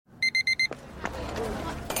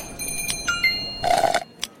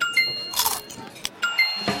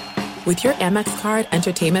With your Amex card,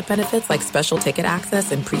 entertainment benefits like special ticket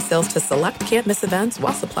access and pre-sales to select campus events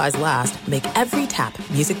while supplies last make every tap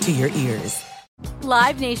music to your ears.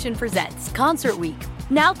 Live Nation presents Concert Week.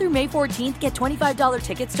 Now through May 14th, get $25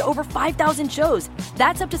 tickets to over 5,000 shows.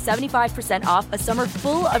 That's up to 75% off a summer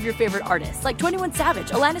full of your favorite artists like 21 Savage,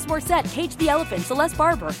 Alanis Morissette, Cage the Elephant, Celeste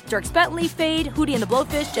Barber, Dierks Bentley, Fade, Hootie and the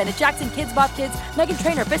Blowfish, Janet Jackson, Kids Bop Kids, Meghan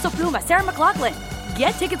Trainor, Peso Pluma, Sarah McLachlan.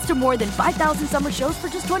 Get tickets to more than 5,000 summer shows for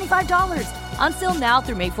just $25. On sale now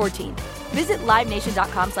through May 14th. Visit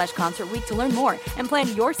LiveNation.com/Concert Week to learn more and plan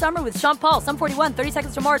your summer with Sean Paul, Sum 41, 30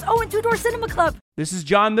 Seconds to Mars, and Two Door Cinema Club. This is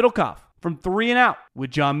John Middlecoff from 3 and Out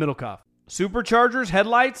with John Middlecoff. Superchargers,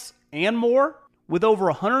 headlights, and more. With over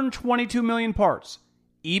 122 million parts,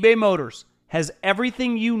 eBay Motors has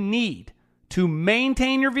everything you need to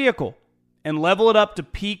maintain your vehicle and level it up to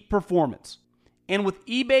peak performance. And with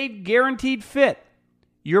eBay Guaranteed Fit,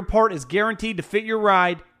 your part is guaranteed to fit your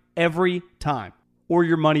ride every time, or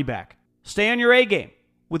your money back. Stay on your A-game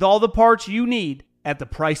with all the parts you need at the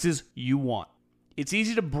prices you want. It's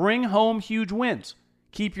easy to bring home huge wins.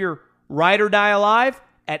 Keep your ride or die alive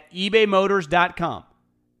at ebaymotors.com.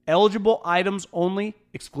 Eligible items only.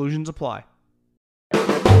 Exclusions apply.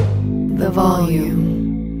 The volume.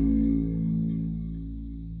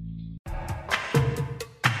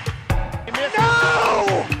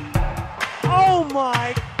 No! Oh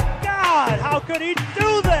my God! How could he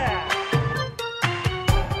do that?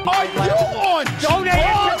 Are you on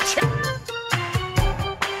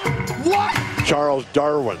What? Charles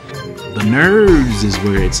Darwin. The nerves is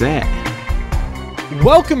where it's at.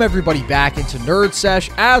 Welcome everybody back into Nerd Sesh.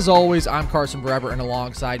 As always, I'm Carson Breber, and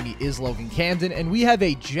alongside me is Logan Camden, and we have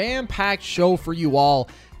a jam-packed show for you all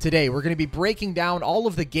today. We're going to be breaking down all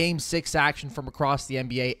of the Game 6 action from across the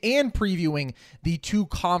NBA and previewing the two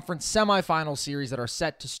conference semifinal series that are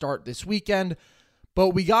set to start this weekend. But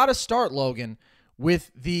we got to start, Logan,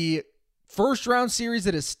 with the first round series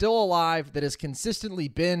that is still alive, that has consistently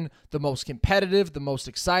been the most competitive, the most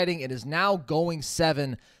exciting. It is now going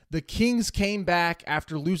 7. The Kings came back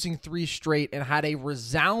after losing 3 straight and had a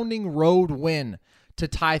resounding road win to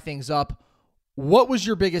tie things up. What was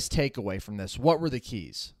your biggest takeaway from this? What were the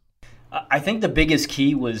keys? I think the biggest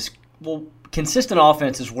key was, consistent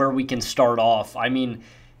offense is where we can start off. I mean,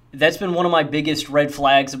 that's been one of my biggest red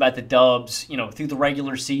flags about the Dubs, through the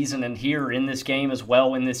regular season and here in this game as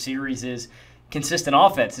well in this series is consistent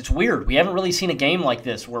offense. It's weird. We haven't really seen a game like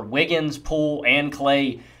this where Wiggins, Poole, and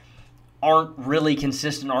Clay aren't really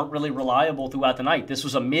consistent, aren't really reliable throughout the night. This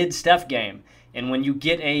was a mid-Steph game, and when you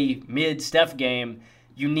get a mid-Steph game,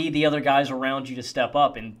 you need the other guys around you to step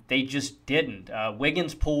up, and they just didn't.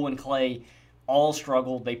 Wiggins, Poole, and Clay all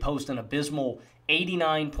struggled. They post an abysmal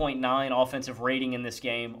 89.9 offensive rating in this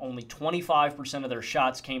game. Only 25% of their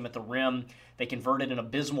shots came at the rim. They converted an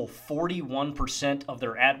abysmal 41% of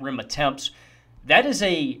their at-rim attempts. That's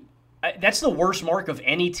the worst mark of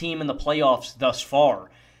any team in the playoffs thus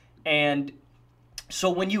far. And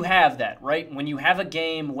so when you have that, right, when you have a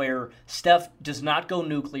game where Steph does not go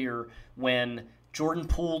nuclear, when Jordan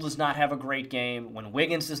Poole does not have a great game, when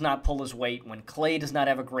Wiggins does not pull his weight, when Clay does not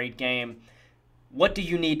have a great game, what do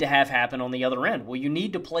you need to have happen on the other end? Well, you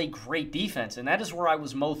need to play great defense, and that is where I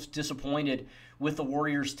was most disappointed with the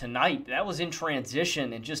Warriors tonight. That was in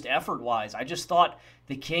transition and just effort-wise. I just thought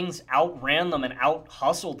the Kings outran them and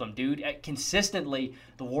out-hustled them, dude. Consistently,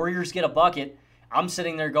 the Warriors get a bucket. I'm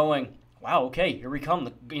sitting there going, wow, okay, here we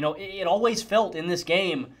come. It always felt in this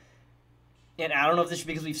game, and I don't know if this is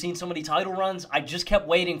because we've seen so many title runs, I just kept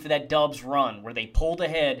waiting for that Dubs run where they pulled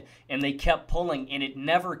ahead and they kept pulling, and it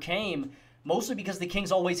never came. Mostly because the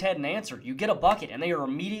Kings always had an answer. You get a bucket, and they are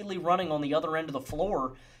immediately running on the other end of the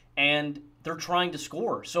floor, and they're trying to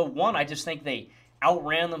score. So, one, I just think they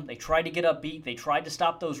outran them. They tried to get upbeat. They tried to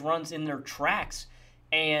stop those runs in their tracks,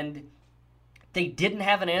 and they didn't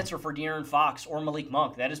have an answer for De'Aaron Fox or Malik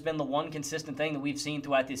Monk. That has been the one consistent thing that we've seen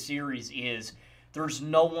throughout this series is there's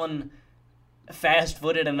no one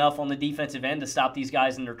fast-footed enough on the defensive end to stop these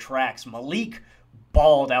guys in their tracks. Malik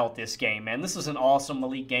balled out this game, man. This was an awesome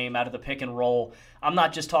Malik game out of the pick and roll. I'm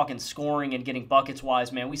not just talking scoring and getting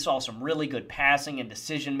buckets-wise, man. We saw some really good passing and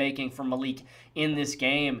decision-making from Malik in this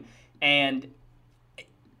game, and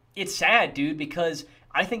it's sad, dude, because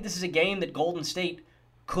I think this is a game that Golden State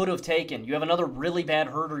could have taken. You have another really bad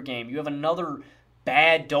Herder game. You have another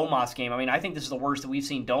bad Domas game. I mean, I think this is the worst that we've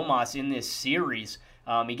seen Domas in this series.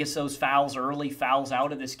 He gets those fouls early, fouls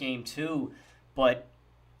out of this game too, but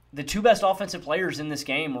the two best offensive players in this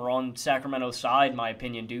game were on Sacramento's side, in my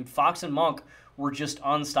opinion, dude. Fox and Monk were just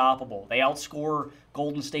unstoppable. They outscore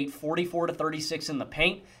Golden State 44-36 in the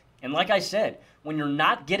paint. And like I said, when you're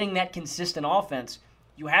not getting that consistent offense,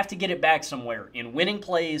 You have to get it back somewhere, in winning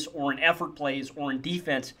plays or in effort plays or in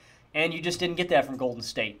defense, and you just didn't get that from Golden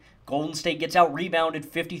State. Golden State gets out-rebounded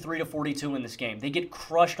 53-42 in this game. They get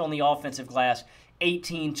crushed on the offensive glass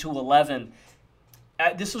 18-11.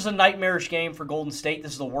 This was a nightmarish game for Golden State.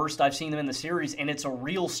 This is the worst I've seen them in the series, and it's a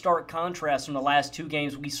real stark contrast from the last two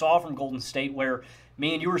games we saw from Golden State, where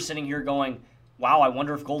me and you were sitting here going, wow, I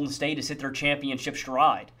wonder if Golden State has hit their championship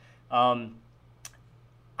stride.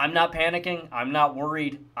 I'm not panicking. I'm not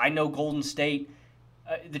worried. I know Golden State,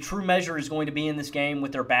 the true measure is going to be in this game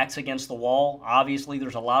with their backs against the wall. Obviously,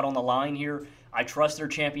 there's a lot on the line here. I trust their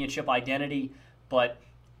championship identity, but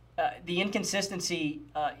the inconsistency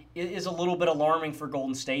is a little bit alarming for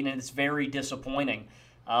Golden State, and it's very disappointing.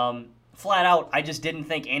 Flat out, I just didn't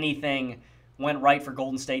think anything went right for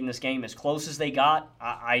Golden State in this game. As close as they got,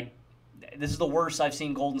 this is the worst I've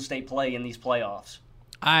seen Golden State play in these playoffs.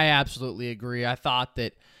 I absolutely agree. I thought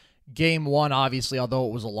that Game 1, obviously, although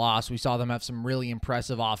it was a loss, we saw them have some really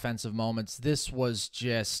impressive offensive moments. This was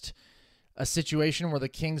just a situation where the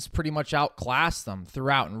Kings pretty much outclassed them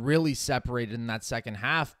throughout and really separated in that second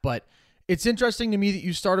half. But it's interesting to me that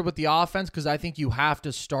you started with the offense, because I think you have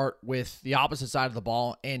to start with the opposite side of the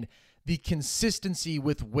ball and the consistency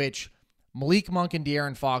with which Malik Monk and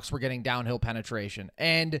De'Aaron Fox were getting downhill penetration.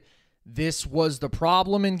 And this was the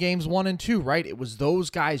problem in games 1 and 2, right? It was those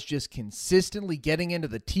guys just consistently getting into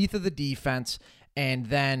the teeth of the defense and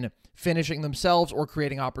then finishing themselves or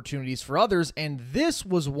creating opportunities for others. And this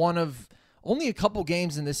was one of only a couple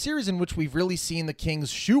games in this series in which we've really seen the Kings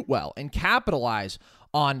shoot well and capitalize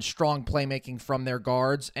on strong playmaking from their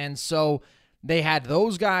guards. And so they had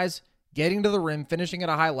those guys getting to the rim, finishing at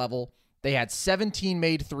a high level. They had 17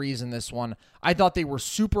 made threes in this one. I thought they were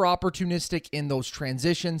super opportunistic in those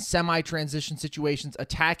transitions, semi-transition situations,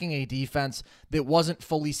 attacking a defense that wasn't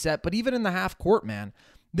fully set. But even in the half court, man,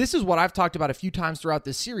 this is what I've talked about a few times throughout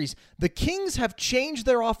this series. The Kings have changed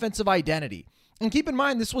their offensive identity. And keep in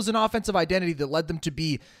mind, this was an offensive identity that led them to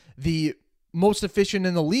be the most efficient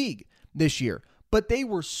in the league this year. But they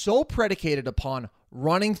were so predicated upon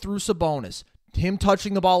running through Sabonis, him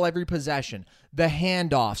touching the ball every possession, the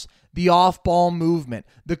handoffs, the off-ball movement,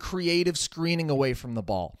 the creative screening away from the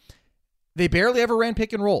ball. They barely ever ran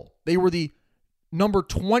pick and roll. They were the number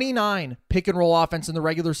 29 pick and roll offense in the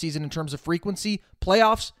regular season in terms of frequency.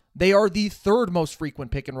 Playoffs, they are the third most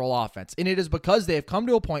frequent pick and roll offense. And it is because they have come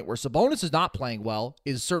to a point where Sabonis is not playing well,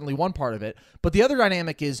 is certainly one part of it. But the other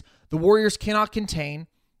dynamic is the Warriors cannot contain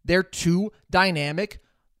their two dynamic,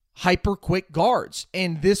 hyper-quick guards.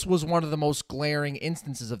 And this was one of the most glaring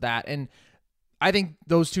instances of that. And I think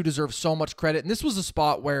those two deserve so much credit. And this was a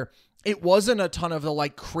spot where it wasn't a ton of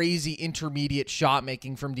the crazy intermediate shot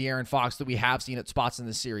making from De'Aaron Fox that we have seen at spots in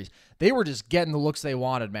this series. They were just getting the looks they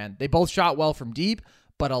wanted, man. They both shot well from deep,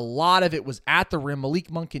 but a lot of it was at the rim. Malik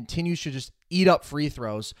Monk continues to just eat up free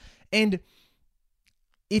throws. And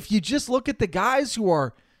if you just look at the guys who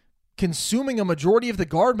are consuming a majority of the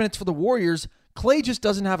guard minutes for the Warriors, Klay just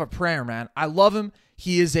doesn't have a prayer, man. I love him.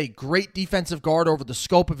 He is a great defensive guard over the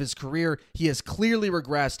scope of his career. He has clearly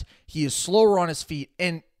regressed. He is slower on his feet,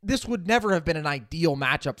 and this would never have been an ideal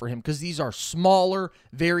matchup for him because these are smaller,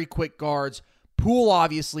 very quick guards. Poole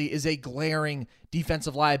obviously is a glaring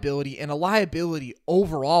defensive liability and a liability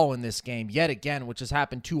overall in this game, yet again, which has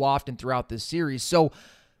happened too often throughout this series. So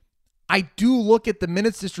I do look at the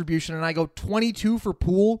minutes distribution and I go 22 for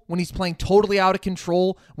Poole when he's playing totally out of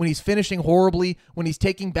control, when he's finishing horribly, when he's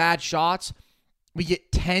taking bad shots. We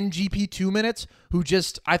get 10 GP2 minutes, who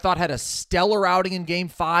just, I thought, had a stellar outing in Game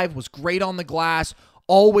 5, was great on the glass,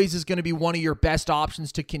 always is going to be one of your best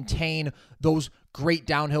options to contain those great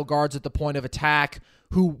downhill guards at the point of attack,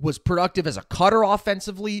 who was productive as a cutter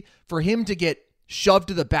offensively. For him to get shoved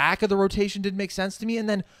to the back of the rotation didn't make sense to me. And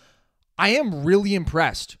then I am really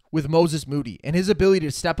impressed with Moses Moody and his ability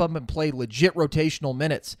to step up and play legit rotational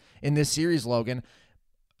minutes in this series, Logan.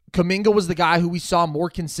 Kuminga was the guy who we saw more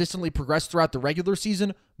consistently progress throughout the regular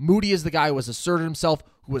season. Moody is the guy who has asserted himself,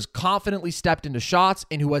 who has confidently stepped into shots,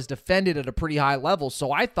 and who has defended at a pretty high level.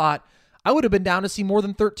 So I thought I would have been down to see more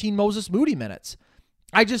than 13 Moses Moody minutes.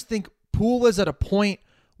 I just think Poole is at a point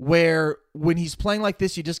where when he's playing like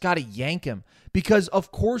this, you just got to yank him. Because,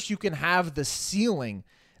 of course, you can have the ceiling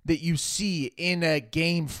that you see in a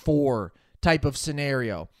Game 4 type of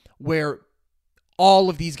scenario where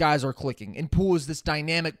all of these guys are clicking. And Poole is this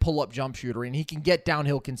dynamic pull-up jump shooter, and he can get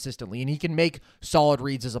downhill consistently, and he can make solid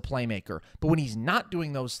reads as a playmaker. But when he's not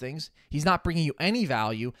doing those things, he's not bringing you any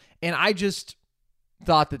value. And I just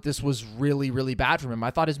thought that this was really, really bad from him.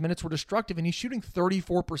 I thought his minutes were destructive, and he's shooting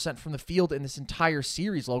 34% from the field in this entire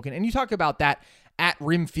series, Logan. And you talk about that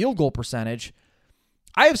at-rim field goal percentage.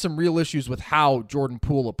 I have some real issues with how Jordan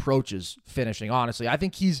Poole approaches finishing, honestly. I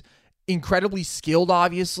think he's incredibly skilled,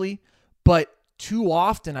 obviously, but too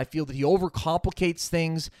often I feel that he overcomplicates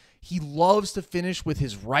things. He loves to finish with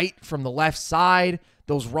his right from the left side.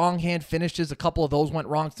 Those wrong hand finishes, a couple of those went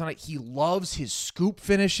wrong tonight. He loves his scoop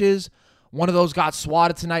finishes. One of those got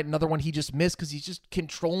swatted tonight. Another one he just missed because he's just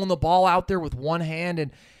controlling the ball out there with one hand.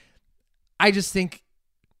 And I just think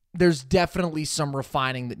there's definitely some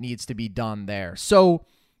refining that needs to be done there. So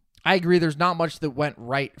I agree there's not much that went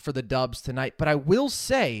right for the Dubs tonight. But I will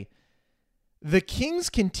say the Kings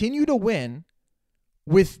continue to win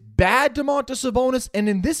with bad Domantas Sabonis, and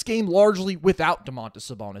in this game, largely without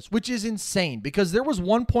Domantas Sabonis, which is insane because there was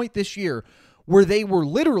one point this year where they were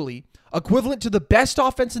literally equivalent to the best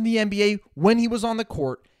offense in the NBA when he was on the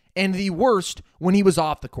court and the worst when he was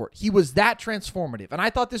off the court. He was that transformative. And I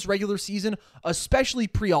thought this regular season, especially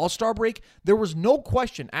pre-All-Star break, there was no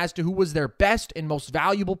question as to who was their best and most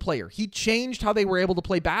valuable player. He changed how they were able to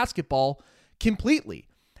play basketball completely.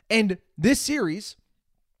 And this series,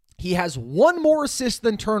 he has one more assist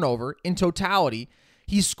than turnover in totality.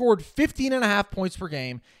 He's scored 15.5 points per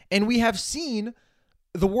game, and we have seen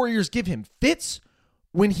the Warriors give him fits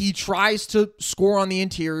when he tries to score on the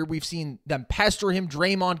interior. We've seen them pester him,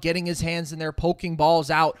 Draymond getting his hands in there, poking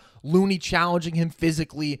balls out, Looney challenging him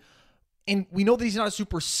physically. And we know that he's not a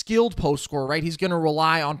super skilled post scorer, right? He's going to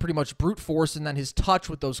rely on pretty much brute force and then his touch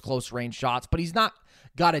with those close range shots, but he's not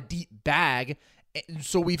got a deep bag.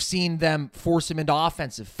 So we've seen them force him into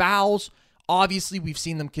offensive fouls. Obviously, we've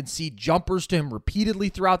seen them concede jumpers to him repeatedly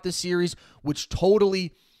throughout this series, which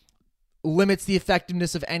totally limits the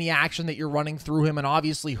effectiveness of any action that you're running through him and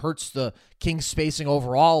obviously hurts the Kings spacing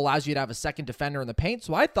overall, allows you to have a second defender in the paint.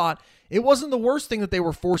 So I thought it wasn't the worst thing that they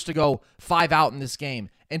were forced to go 5 out in this game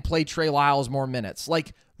and play Trey Lyles more minutes.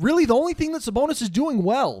 Like, really, the only thing that Sabonis is doing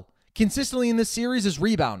well consistently in this series is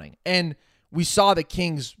rebounding. And we saw the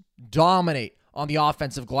Kings dominate on the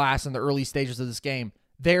offensive glass in the early stages of this game.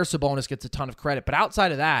 There, Sabonis gets a ton of credit. But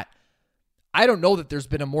outside of that, I don't know that there's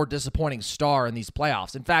been a more disappointing star in these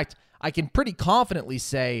playoffs. In fact, I can pretty confidently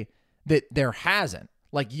say that there hasn't.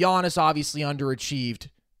 Like, Giannis obviously underachieved.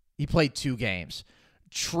 He played 2 games.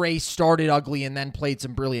 Trey started ugly and then played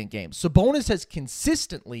some brilliant games. Sabonis has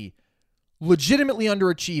consistently, legitimately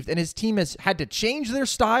underachieved, and his team has had to change their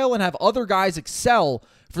style and have other guys excel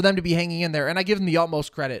for them to be hanging in there. And I give them the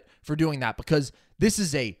utmost credit for doing that because this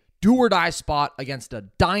is a do-or-die spot against a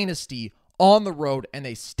dynasty on the road, and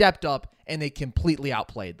they stepped up and they completely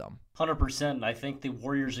outplayed them. 100%. I think the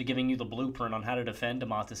Warriors are giving you the blueprint on how to defend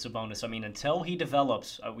Domantas Sabonis. I mean, until he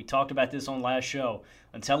develops, we talked about this on last show,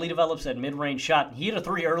 until he develops that mid-range shot, and he hit a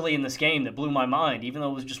 3 early in this game that blew my mind, even though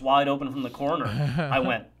it was just wide open from the corner. I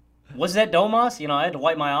went, was that Domas? You know, I had to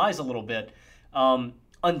wipe my eyes a little bit.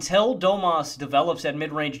 Until Domas develops that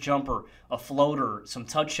mid-range jumper, a floater, some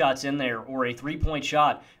touch shots in there, or a 3-point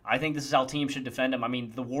shot, I think this is how teams should defend him. I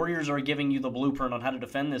mean, the Warriors are giving you the blueprint on how to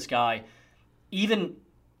defend this guy, even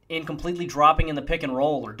in completely dropping in the pick and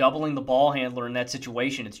roll or doubling the ball handler in that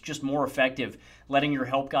situation. It's just more effective letting your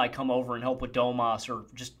help guy come over and help with Domas or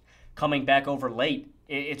just coming back over late.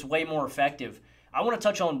 It's way more effective. I want to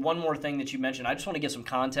touch on one more thing that you mentioned. I just want to get some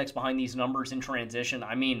context behind these numbers in transition.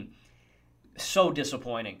 I mean, so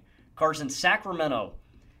disappointing. Carson, Sacramento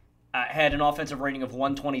had an offensive rating of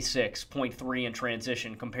 126.3 in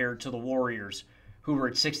transition compared to the Warriors, who were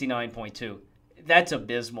at 69.2. That's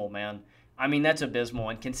abysmal, man. I mean, that's abysmal.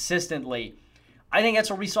 And consistently, I think that's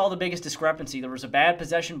where we saw the biggest discrepancy. There was a bad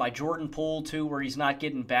possession by Jordan Poole, too, where he's not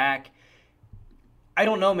getting back. I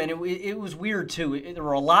don't know, man. It was weird, too. There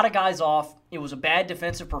were a lot of guys off. It was a bad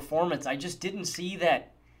defensive performance. I just didn't see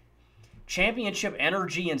that championship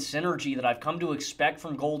energy and synergy that I've come to expect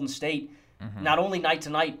from Golden State, not only night to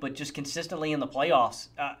night, but just consistently in the playoffs.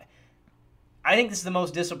 I think this is the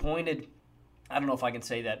most disappointed. I don't know if I can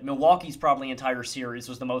say that. Milwaukee's probably entire series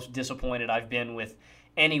was the most disappointed I've been with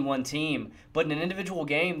any one team. But in an individual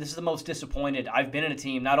game, this is the most disappointed I've been in a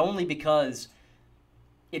team, not only because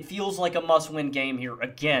it feels like a must-win game here.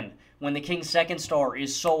 Again, when the Kings' second star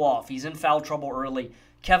is so off, he's in foul trouble early.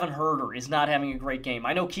 Kevin Huerter is not having a great game.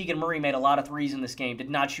 I know Keegan Murray made a lot of threes in this game, did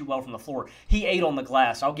not shoot well from the floor. He ate on the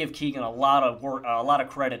glass. I'll give Keegan a lot of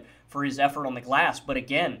credit for his effort on the glass. But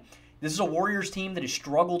again, this is a Warriors team that has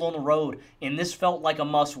struggled on the road, and this felt like a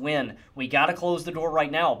must-win. We got to close the door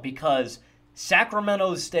right now because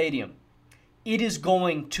Sacramento's stadium, it is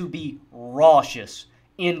going to be raucous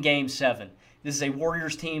in Game 7. This is a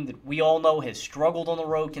Warriors team that we all know has struggled on the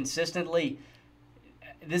road consistently.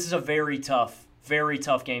 This is a very tough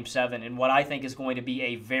Game 7, and what I think is going to be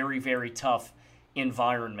a very, very tough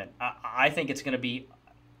environment. I think it's going to be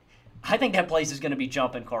I think that place is going to be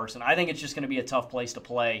jumping, Carson. I think it's just going to be a tough place to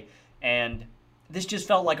play. And this just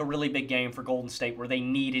felt like a really big game for Golden State where they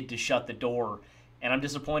needed to shut the door. And I'm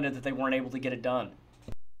disappointed that they weren't able to get it done.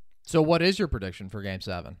 So what is your prediction for Game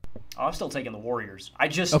 7? Oh, I'm still taking the Warriors. I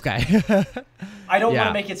don't want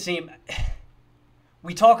to make it seem...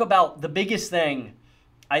 We talk about the biggest thing,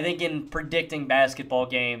 I think, in predicting basketball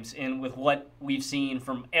games and with what we've seen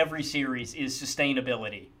from every series is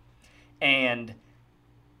sustainability. And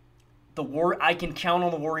I can count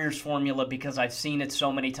on the Warriors formula because I've seen it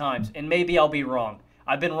so many times. And maybe I'll be wrong.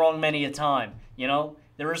 I've been wrong many a time. You know,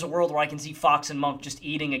 there is a world where I can see Fox and Monk just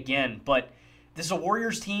eating again. But this is a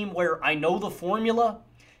Warriors team where I know the formula.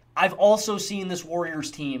 I've also seen this Warriors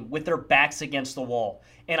team with their backs against the wall.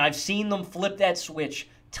 And I've seen them flip that switch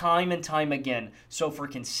time and time again. So for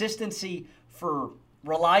consistency, for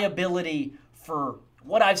reliability, for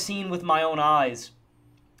what I've seen with my own eyes,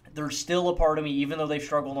 there's still a part of me, even though they've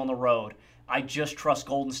struggled on the road, I just trust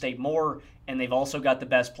Golden State more, and they've also got the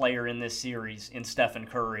best player in this series in Stephen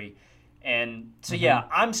Curry. And so, yeah,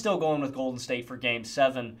 I'm still going with Golden State for Game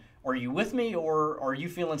 7. Are you with me, or are you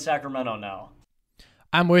feeling Sacramento now?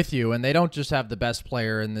 I'm with you, and they don't just have the best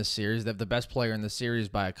player in this series. They have the best player in the series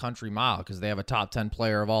by a country mile because they have a top 10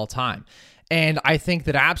 player of all time. And I think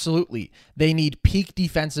that absolutely they need peak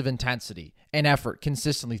defensive intensity and effort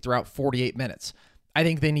consistently throughout 48 minutes. I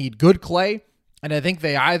think they need good Clay, and I think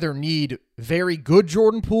they either need very good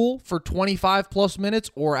Jordan Poole for 25-plus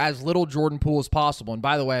minutes or as little Jordan Poole as possible. And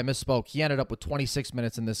by the way, I misspoke. He ended up with 26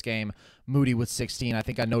 minutes in this game, Moody with 16. I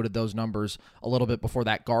think I noted those numbers a little bit before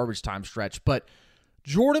that garbage time stretch. But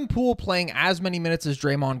Jordan Poole playing as many minutes as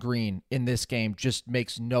Draymond Green in this game just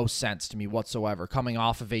makes no sense to me whatsoever, coming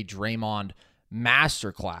off of a Draymond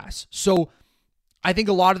masterclass. So I think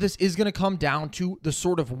a lot of this is going to come down to the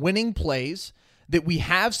sort of winning plays that we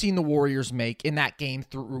have seen the Warriors make in that game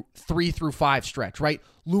through 3 through 5 stretch, right?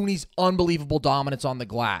 Looney's unbelievable dominance on the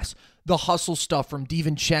glass, the hustle stuff from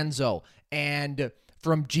DiVincenzo and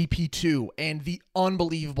from GP2, and the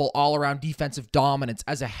unbelievable all-around defensive dominance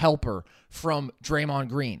as a helper from Draymond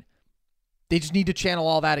Green. They just need to channel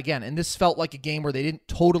all that again, and this felt like a game where they didn't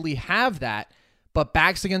totally have that, but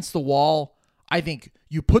backs against the wall, I think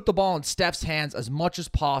you put the ball in Steph's hands as much as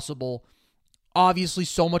possible. Obviously,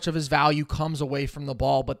 so much of his value comes away from the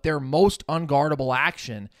ball, but their most unguardable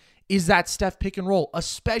action is that Steph pick and roll,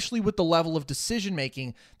 especially with the level of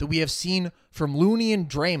decision-making that we have seen from Looney and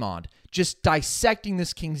Draymond, just dissecting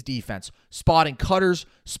this Kings defense, spotting cutters,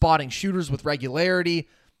 spotting shooters with regularity.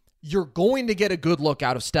 You're going to get a good look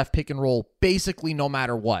out of Steph pick and roll basically no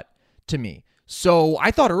matter what, to me. So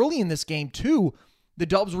I thought early in this game, too, the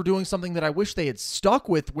Dubs were doing something that I wish they had stuck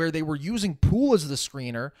with, where they were using Poole as the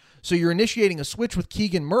screener. So you're initiating a switch with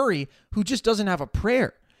Keegan Murray, who just doesn't have a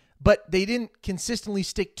prayer. But they didn't consistently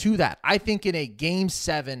stick to that. I think in a Game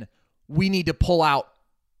 7, we need to pull out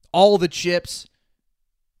all the chips.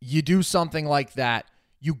 You do something like that.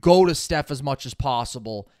 You go to Steph as much as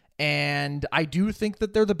possible. And I do think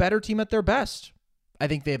that they're the better team at their best. I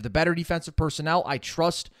think they have the better defensive personnel. I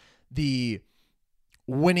trust the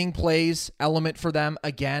winning plays element for them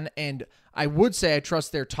again, and I would say I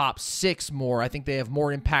trust their top 6 more. I think they have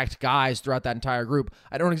more impact guys throughout that entire group.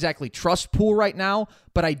 I don't exactly trust Poole right now,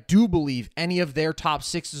 but I do believe any of their top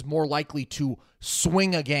 6 is more likely to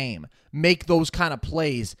swing a game, make those kind of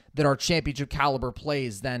plays that are championship caliber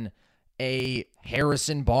plays than a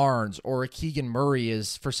Harrison Barnes or a Keegan Murray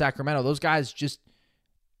is for Sacramento. Those guys just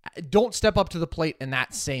don't step up to the plate in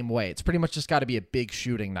that same way. It's pretty much just got to be a big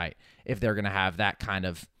shooting night if they're going to have that kind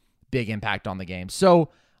of big impact on the game. So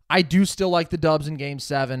I do still like the Dubs in Game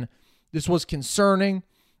 7. This was concerning.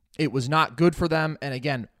 It was not good for them. And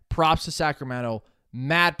again, props to Sacramento.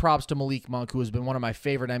 Mad props to Malik Monk, who has been one of my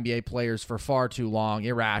favorite NBA players for far too long,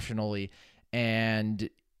 irrationally. And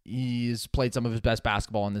he's played some of his best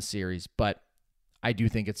basketball in this series. But I do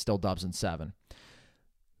think it's still Dubs in 7.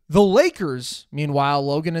 The Lakers, meanwhile,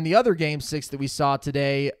 Logan, in the other Game 6 that we saw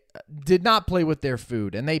today, did not play with their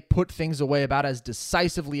food, and they put things away about as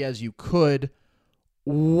decisively as you could.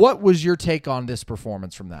 What was your take on this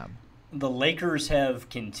performance from them? The Lakers have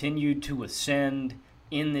continued to ascend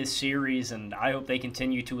in this series, and I hope they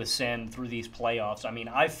continue to ascend through these playoffs. I mean,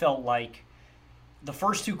 I felt like the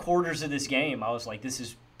first 2 quarters of this game, I was like, this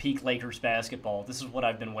is peak Lakers basketball. This is what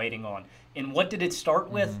I've been waiting on. And what did it start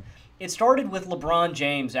with? It started with LeBron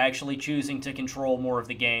James actually choosing to control more of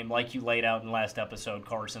the game, like you laid out in last episode,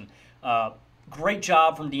 Carson. Great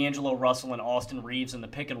job from D'Angelo Russell and Austin Reeves in the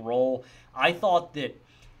pick and roll. I thought that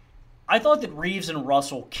Reeves and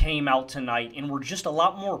Russell came out tonight and were just a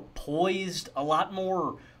lot more poised, a lot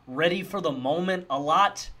more ready for the moment,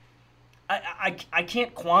 I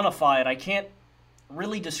can't quantify it. I can't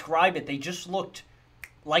really describe it. They just looked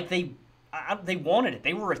like they wanted it.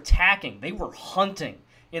 They were attacking. They were hunting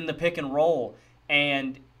in the pick and roll.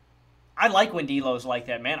 And I like when D'Lo's like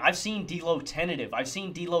that, man. I've seen D'Lo tentative. I've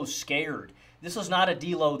seen D'Lo scared. This was not a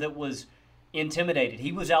D'Lo that was intimidated.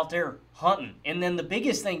 He was out there hunting. And then the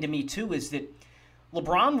biggest thing to me, too, is that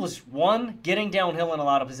LeBron was, one, getting downhill in a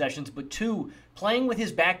lot of possessions, but two, playing with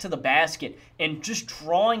his back to the basket and just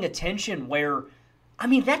drawing attention where, I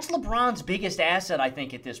mean, that's LeBron's biggest asset, I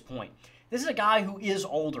think, at this point. This is a guy who is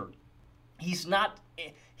older. He's not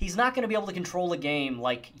going to be able to control a game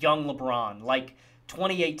like young LeBron, like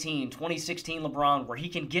 2018, 2016 LeBron, where he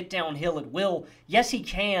can get downhill at will. Yes, he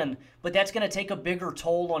can, but that's going to take a bigger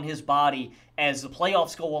toll on his body as the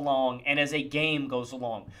playoffs go along and as a game goes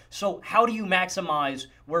along. So how do you maximize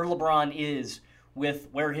where LeBron is with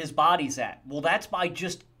where his body's at? Well, that's by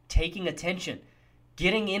just taking attention,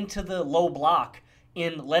 getting into the low block,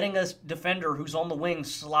 in letting a defender who's on the wing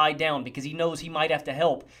slide down because he knows he might have to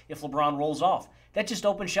help if LeBron rolls off. That just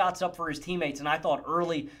opens shots up for his teammates, and I thought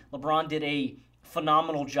early LeBron did a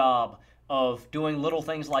phenomenal job of doing little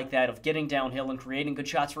things like that, of getting downhill and creating good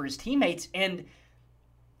shots for his teammates. And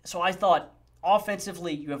so I thought,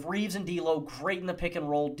 offensively, you have Reeves and D'Lo great in the pick and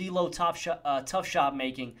roll, D'Lo tough shot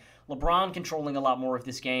making, LeBron controlling a lot more of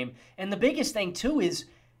this game. And the biggest thing, too, is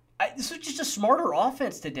this was just a smarter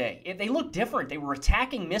offense today. They looked different. They were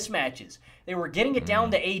attacking mismatches. They were getting it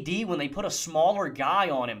down to AD when they put a smaller guy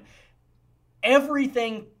on him.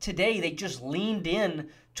 Everything today, they just leaned in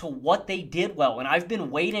to what they did well. And I've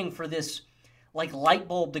been waiting for this like light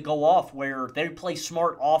bulb to go off where they play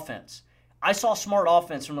smart offense. I saw smart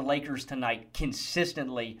offense from the Lakers tonight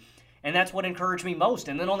consistently, and that's what encouraged me most.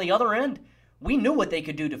 And then on the other end, we knew what they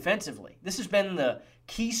could do defensively. This has been the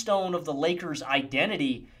keystone of the Lakers'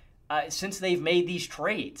 identity since they've made these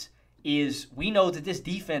trades, is we know that this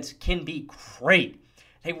defense can be great.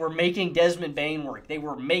 They were making Desmond Bane work. They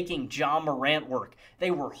were making John Morant work.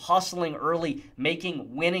 They were hustling early,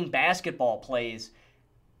 making winning basketball plays.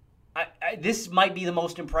 This might be the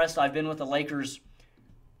most impressed I've been with the Lakers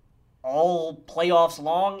all playoffs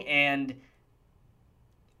long, and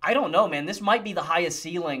I don't know, man. This might be the highest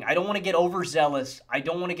ceiling. I don't want to get overzealous. I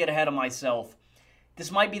don't want to get ahead of myself. This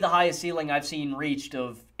might be the highest ceiling I've seen reached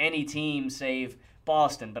of any team save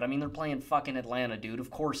Boston. But, I mean, they're playing fucking Atlanta, dude. Of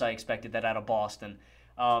course I expected that out of Boston.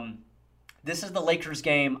 This is the Lakers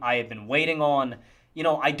game I have been waiting on. You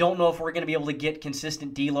know, I don't know if we're going to be able to get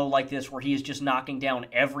consistent D'Lo like this where he is just knocking down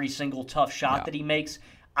every single tough shot that he makes.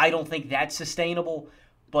 I don't think that's sustainable.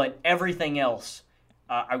 But everything else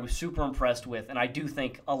I was super impressed with. And I do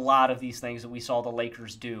think a lot of these things that we saw the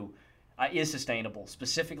Lakers do is sustainable.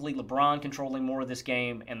 Specifically, LeBron controlling more of this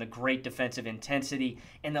game and the great defensive intensity.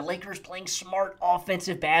 And the Lakers playing smart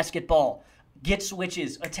offensive basketball. Get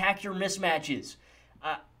switches. Attack your mismatches.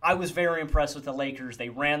 I was very impressed with the Lakers. They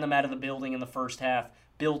ran them out of the building in the first half,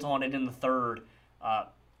 built on it in the third.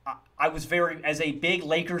 I was very, as a big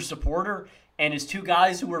Lakers supporter, and as two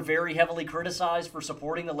guys who were very heavily criticized for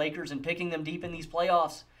supporting the Lakers and picking them deep in these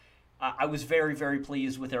playoffs, I was very, very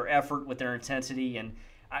pleased with their effort, with their intensity, and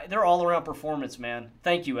their all-around performance, man.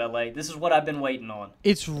 Thank you, LA. This is what I've been waiting on.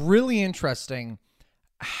 It's really interesting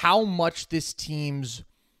how much this team's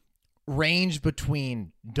range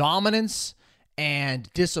between dominance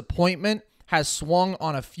and disappointment has swung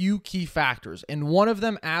on a few key factors. And one of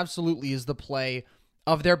them absolutely is the play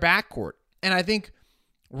of their backcourt. And I think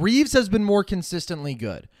Reeves has been more consistently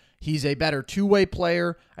good. He's a better two-way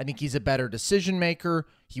player. I think he's a better decision maker.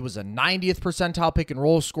 He was a 90th percentile pick and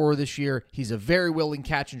roll scorer this year. He's a very willing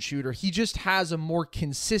catch and shooter. He just has a more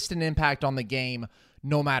consistent impact on the game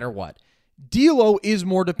no matter what. D'Lo is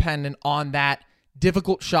more dependent on that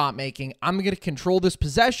difficult shot making. I'm going to control this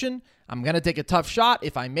possession. I'm going to take a tough shot.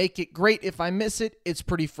 If I make it, great. If I miss it, it's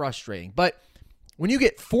pretty frustrating. But when you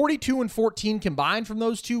get 42 and 14 combined from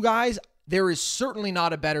those two guys, there is certainly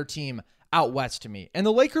not a better team out west to me. And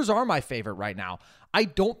the Lakers are my favorite right now. I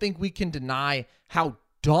don't think we can deny how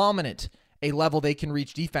dominant a level they can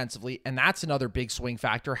reach defensively, and that's another big swing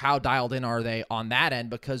factor. How dialed in are they on that end?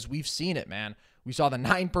 Because we've seen it, man. We saw the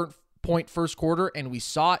 9-point first quarter, and we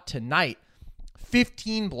saw it tonight.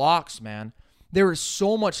 15 blocks, man. There is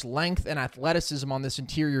so much length and athleticism on this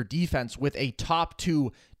interior defense with a top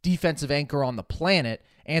 2 defensive anchor on the planet,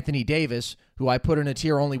 Anthony Davis, who I put in a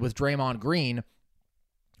tier only with Draymond Green,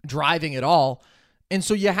 driving it all. And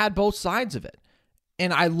so you had both sides of it.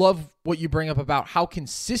 And I love what you bring up about how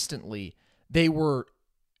consistently they were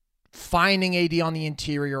finding AD on the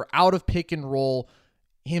interior, out of pick and roll,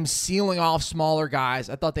 him sealing off smaller guys.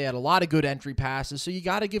 I thought they had a lot of good entry passes. So you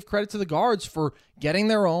got to give credit to the guards for getting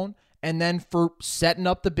their own and then for setting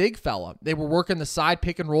up the big fella. They were working the side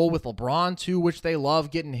pick and roll with LeBron too, which they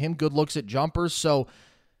love, getting him good looks at jumpers. So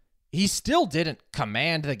he still didn't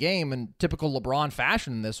command the game in typical LeBron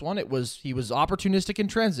fashion in this one. He was opportunistic in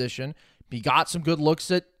transition. He got some good looks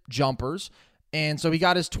at jumpers, and so he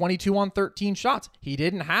got his 22 on 13 shots. He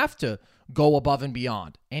didn't have to go above and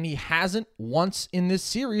beyond, and he hasn't once in this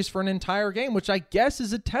series for an entire game, which I guess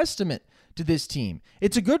is a testament to this team.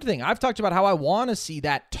 It's a good thing. I've talked about how I want to see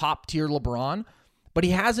that top-tier LeBron, but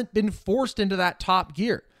he hasn't been forced into that top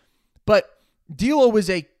gear. But D'Lo was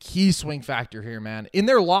a key swing factor here, man. In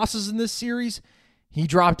their losses in this series, he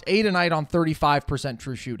dropped 8 a night on 35%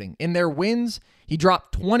 true shooting. In their wins, he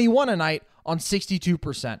dropped 21 a night on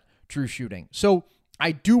 62% true shooting. So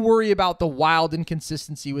I do worry about the wild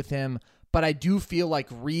inconsistency with him, but I do feel like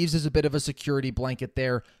Reeves is a bit of a security blanket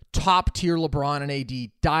there. Top tier LeBron and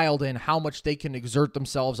AD dialed in how much they can exert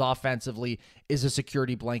themselves offensively is a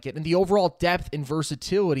security blanket, and the overall depth and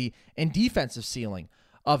versatility and defensive ceiling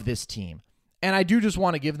of this team. And I do just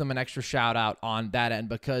want to give them an extra shout out on that end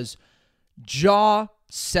because Ja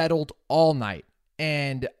settled all night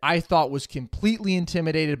and I thought was completely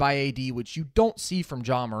intimidated by AD, which you don't see from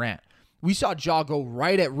Ja Morant. We saw Ja go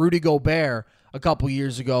right at Rudy Gobert a couple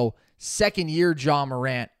years ago, second year Ja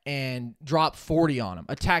Morant, and drop 40 on him,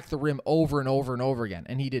 attack the rim over and over and over again.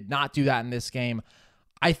 And he did not do that in this game.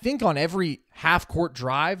 I think on every half-court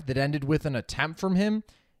drive that ended with an attempt from him,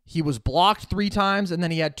 he was blocked 3 times, and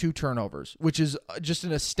then he had 2 turnovers, which is just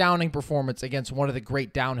an astounding performance against one of the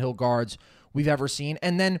great downhill guards we've ever seen.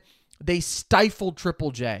 And then they stifled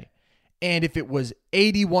Triple J. And if it was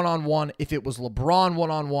 80 one-on-one, if it was LeBron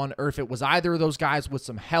one-on-one, or if it was either of those guys with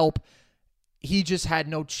some help, he just had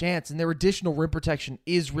no chance. And their additional rim protection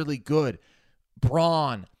is really good.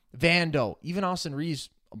 Braun, Vando, even Austin Reeves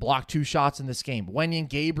blocked 2 shots in this game. Wenyen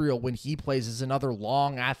Gabriel, when he plays, is another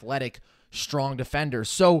long, athletic, strong defender.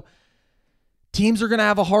 So teams are going to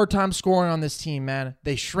have a hard time scoring on this team, man.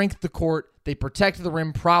 They shrink the court. They protect the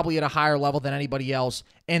rim probably at a higher level than anybody else.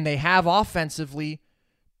 And they have offensively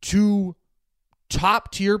 2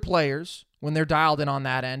 top-tier players when they're dialed in on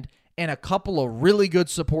that end and a couple of really good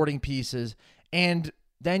supporting pieces. And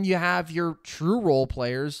then you have your true role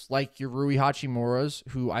players like your Rui Hachimuras,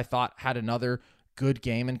 who I thought had another good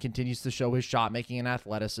game and continues to show his shot making and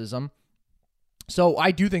athleticism. So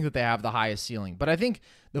I do think that they have the highest ceiling. But I think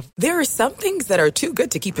there are some things that are too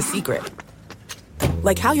good to keep a secret.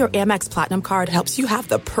 Like how your Amex Platinum card helps you have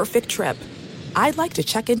the perfect trip. I'd like to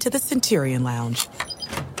check into the Centurion Lounge.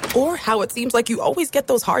 Or how it seems like you always get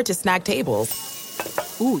those hard-to-snag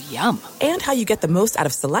tables. Ooh, yum. And how you get the most out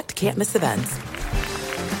of select can't-miss events.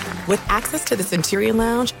 With access to the Centurion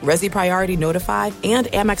Lounge, Resi Priority Notified, and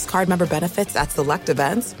Amex card member benefits at select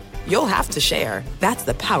events, you'll have to share. That's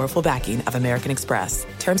the powerful backing of American Express.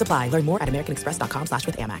 Terms apply. Learn more at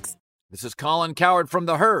americanexpress.com/withAmex. This is Colin Cowherd from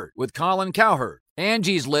The Herd with Colin Cowherd.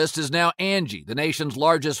 Angie's List is now Angie, the nation's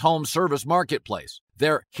largest home service marketplace.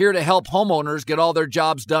 They're here to help homeowners get all their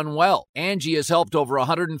jobs done well. Angie has helped over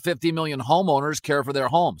 150 million homeowners care for their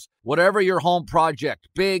homes. Whatever your home project,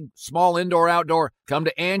 big, small, indoor, outdoor, come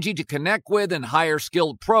to Angie to connect with and hire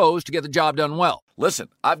skilled pros to get the job done well. Listen,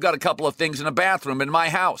 I've got a couple of things in a bathroom in my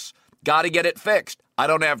house. Got to get it fixed. I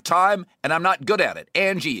don't have time, and I'm not good at it.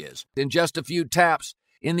 Angie is. In just a few taps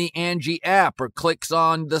in the Angie app or clicks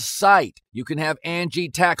on the site, you can have Angie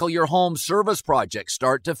tackle your home service project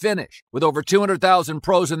start to finish. With over 200,000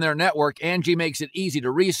 pros in their network, Angie makes it easy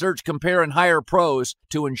to research, compare, and hire pros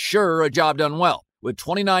to ensure a job done well. With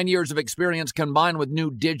 29 years of experience combined with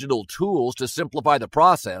new digital tools to simplify the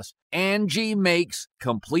process, Angie makes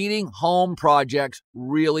completing home projects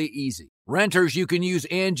really easy. Renters, you can use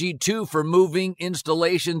Angie too for moving,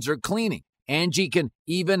 installations, or cleaning. Angie can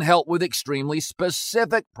even help with extremely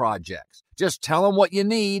specific projects. Just tell them what you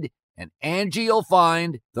need, and Angie will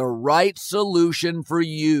find the right solution for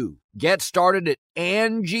you. Get started at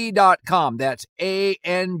Angie.com. That's ANGI.com,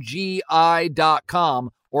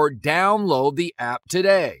 or download the app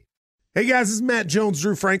today. Hey guys, this is Matt Jones,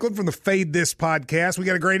 Drew Franklin from the Fade This podcast. We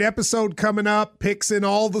got a great episode coming up, picks in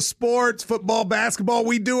all the sports, football, basketball,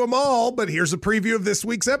 we do them all, but here's a preview of this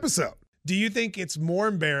week's episode. Do you think it's more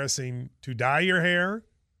embarrassing to dye your hair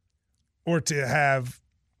or to have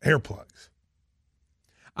hair plugs?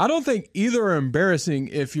 I don't think either are embarrassing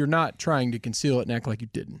if you're not trying to conceal it and act like you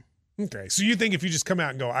didn't. Okay, so you think if you just come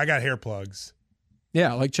out and go, I got hair plugs.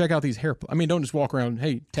 Yeah, like check out these hair plugs. I mean, don't just walk around,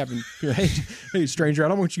 hey, tapping, hey, stranger, I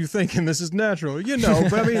don't want you thinking this is natural. You know,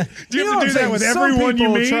 but I mean, do you have to do that with everyone you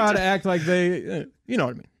meet? Try to act like they, you know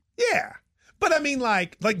what I mean? Yeah. But I mean,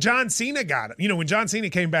 like John Cena got it. You know, when John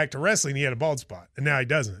Cena came back to wrestling, he had a bald spot, and now he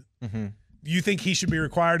doesn't. Mm-hmm. You think he should be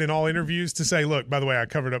required in all interviews to say, look, by the way, I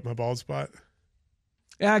covered up my bald spot?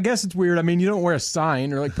 Yeah, I guess it's weird. I mean, you don't wear a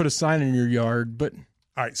sign or like put a sign in your yard, but.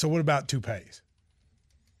 All right, so what about toupees?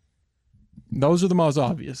 Those are the most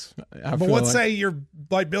obvious. But let's say you're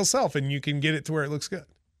like Bill Self and you can get it to where it looks good.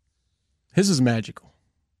 His is magical.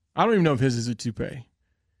 I don't even know if his is a toupee.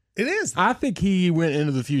 It is. I think he went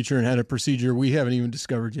into the future and had a procedure we haven't even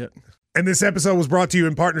discovered yet. And this episode was brought to you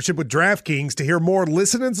in partnership with DraftKings. To hear more,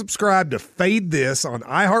 listen and subscribe to Fade This on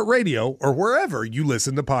iHeartRadio or wherever you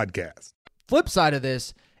listen to podcasts. Flip side of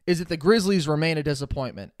this is that the Grizzlies remain a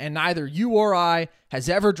disappointment, and neither you or I has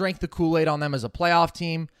ever drank the Kool-Aid on them as a playoff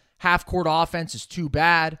team. Half-court offense is too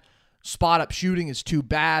bad. Spot-up shooting is too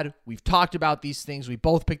bad. We've talked about these things. We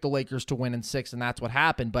both picked the Lakers to win in 6, and that's what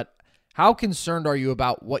happened. But how concerned are you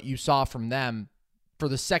about what you saw from them for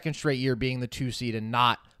the second straight year being the 2 seed and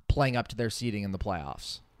not playing up to their seeding in the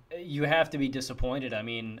playoffs? You have to be disappointed. I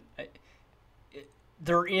mean,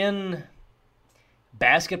 they're in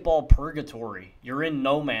basketball purgatory. You're in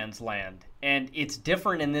no man's land. And it's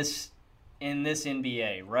different in this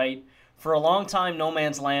NBA, right? For a long time, no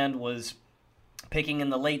man's land was picking in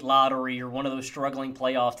the late lottery or one of those struggling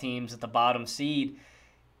playoff teams at the bottom seed.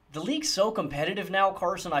 The league's so competitive now,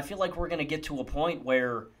 Carson, I feel like we're going to get to a point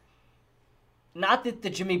where, not that the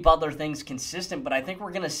Jimmy Butler thing's consistent, but I think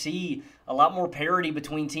we're going to see a lot more parity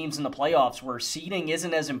between teams in the playoffs where seeding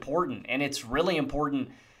isn't as important, and it's really important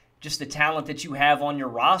just the talent that you have on your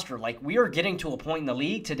roster. Like, we are getting to a point in the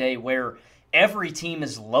league today where every team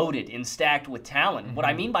is loaded and stacked with talent. Mm-hmm. What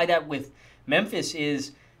I mean by that with Memphis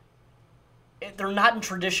is they're not in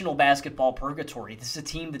traditional basketball purgatory. This is a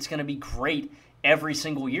team that's going to be great every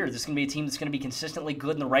single year. This is going to be a team that's going to be consistently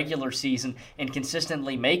good in the regular season and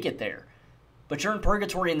consistently make it there. But you're in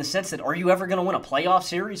purgatory in the sense that, are you ever going to win a playoff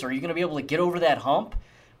series? Are you going to be able to get over that hump?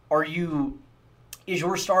 Is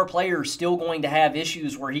your star player still going to have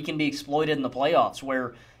issues where he can be exploited in the playoffs,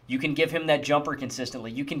 where you can give him that jumper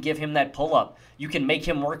consistently, you can give him that pull-up, you can make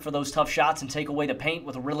him work for those tough shots and take away the paint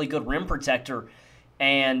with a really good rim protector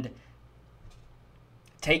and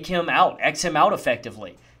take him out, X him out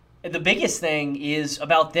effectively. The biggest thing is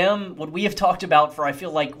about them, what we have talked about for, I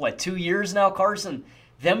feel like, 2 years now, Carson,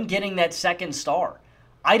 them getting that second star.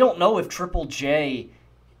 I don't know if Triple J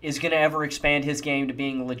is going to ever expand his game to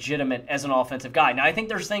being legitimate as an offensive guy. Now, I think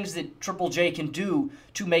there's things that Triple J can do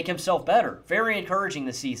to make himself better. Very encouraging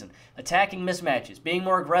this season. Attacking mismatches, being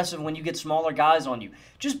more aggressive when you get smaller guys on you,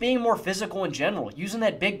 just being more physical in general, using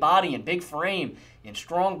that big body and big frame and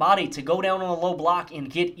strong body to go down on a low block and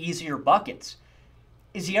get easier buckets.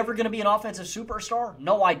 Is he ever going to be an offensive superstar?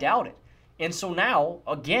 No, I doubt it. And so now,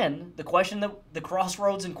 again, the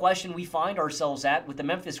crossroads and question we find ourselves at with the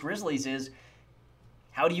Memphis Grizzlies is,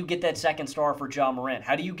 how do you get that second star for Ja Morant?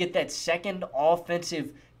 How do you get that second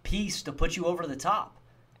offensive piece to put you over the top?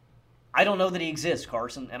 I don't know that he exists,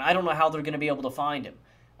 Carson, and I don't know how they're going to be able to find him.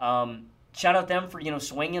 Shout out them for,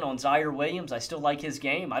 swinging on Zaire Williams. I still like his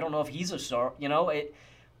game. I don't know if he's a star.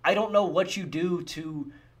 I don't know what you do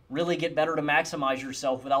to really get better to maximize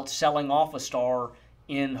yourself without selling off a star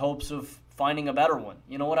in hopes of finding a better one.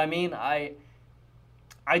 You know what I mean? I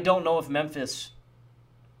don't know if Memphis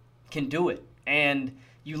can do it. And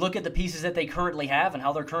you look at the pieces that they currently have and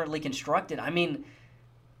how they're currently constructed. I mean,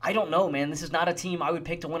 I don't know, man. This is not a team I would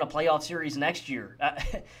pick to win a playoff series next year.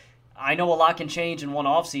 I know a lot can change in one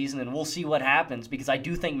offseason, and we'll see what happens, because I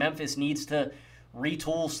do think Memphis needs to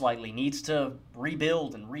retool slightly, needs to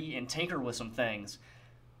rebuild and tinker with some things.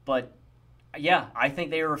 But, yeah, I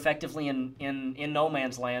think they are effectively in no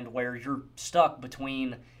man's land where you're stuck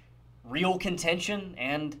between real contention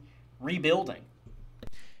and rebuilding.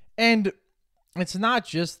 And it's not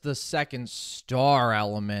just the second star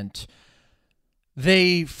element.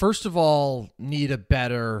 They, first of all, need a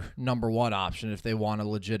better number one option if they want to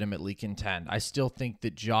legitimately contend. I still think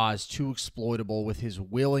that Ja is too exploitable with his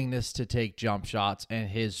willingness to take jump shots and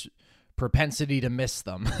his propensity to miss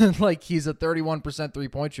them. Like, he's a 31%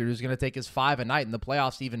 three-point shooter who's going to take his 5 a night in the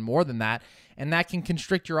playoffs, even more than that, and that can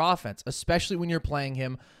constrict your offense, especially when you're playing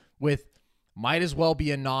him with might as well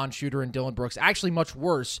be a non-shooter in Dillon Brooks. Actually, much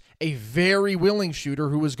worse, a very willing shooter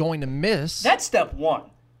who is going to miss. That's step one.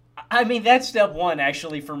 I mean, that's step one,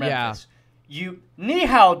 actually, for Memphis. Yeah. Ni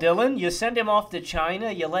hao, Dillon. You send him off to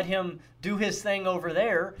China. You let him do his thing over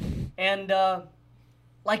there. And,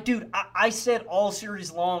 dude, I said all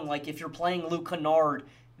series long, if you're playing Luke Kennard,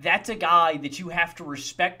 that's a guy that you have to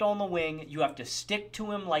respect on the wing. You have to stick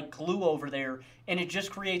to him like glue over there, and it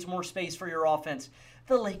just creates more space for your offense.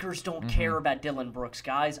 The Lakers don't care about Dillon Brooks,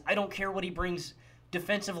 guys. I don't care what he brings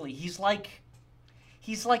defensively. He's like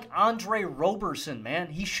Andre Roberson, man.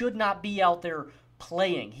 He should not be out there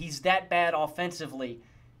playing. He's that bad offensively.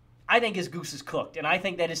 I think his goose is cooked, and I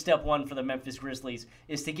think that is step one for the Memphis Grizzlies,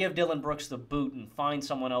 is to give Dillon Brooks the boot and find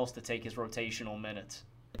someone else to take his rotational minutes.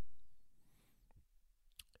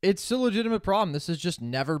 It's a legitimate problem. This has just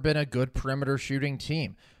never been a good perimeter shooting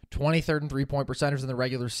team. 23rd in three-point percenters in the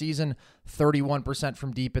regular season, 31%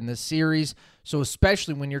 from deep in this series. So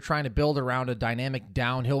especially when you're trying to build around a dynamic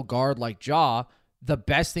downhill guard like Ja, the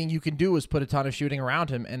best thing you can do is put a ton of shooting around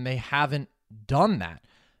him, and they haven't done that.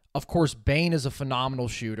 Of course, Bane is a phenomenal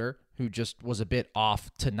shooter who just was a bit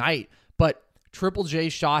off tonight, but Triple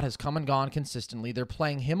J's shot has come and gone consistently. They're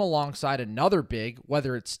playing him alongside another big,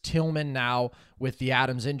 whether it's Tillman now with the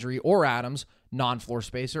Adams injury or Adams, non-floor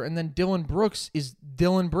spacer, and then Dillon Brooks is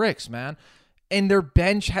Dillon Bricks, man. And their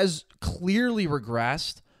bench has clearly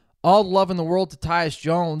regressed. All love in the world to Tyus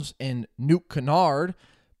Jones and Nuke Kennard,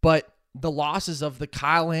 but the losses of the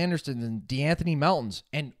Kyle Anderson and DeAnthony Meltons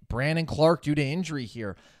and Brandon Clark due to injury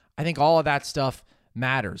here, I think all of that stuff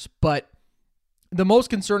matters. But the most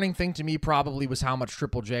concerning thing to me probably was how much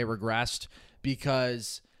Triple J regressed,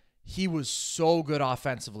 because he was so good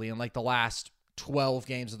offensively in like the last 12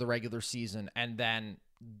 games of the regular season and then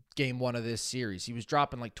game one of this series. He was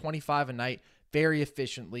dropping like 25 a night very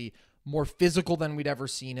efficiently, more physical than we'd ever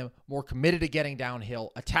seen him, more committed to getting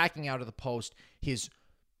downhill, attacking out of the post. His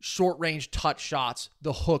short-range touch shots,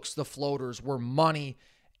 the hooks, the floaters were money,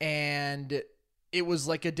 and it was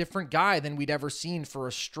like a different guy than we'd ever seen for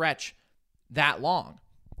a stretch that long.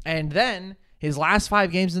 And then his last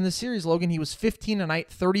 5 games in this series, Logan, he was 15 a night,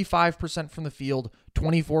 35% from the field,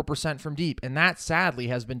 24% from deep. And that, sadly,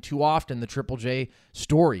 has been too often the Triple J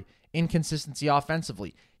story. Inconsistency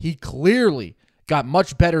offensively. He clearly got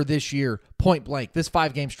much better this year, point blank. This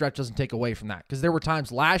 5-game stretch doesn't take away from that, because there were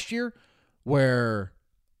times last year where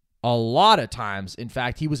a lot of times, in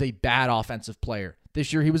fact, he was a bad offensive player.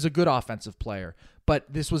 This year, he was a good offensive player.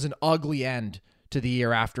 But this was an ugly end to the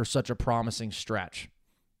year after such a promising stretch.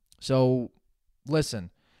 So,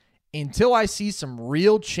 listen, until I see some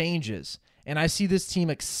real changes and I see this team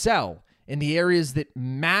excel in the areas that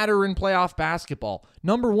matter in playoff basketball,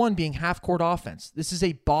 number one being half-court offense. This is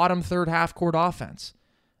a bottom third half-court offense.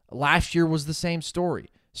 Last year was the same story.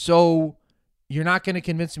 So, you're not going to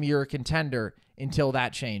convince me you're a contender until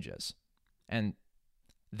that changes. And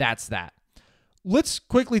that's that. Let's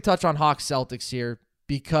quickly touch on Hawks Celtics here,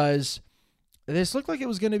 because this looked like it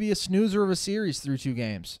was going to be a snoozer of a series through 2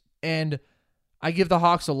 games. And I give the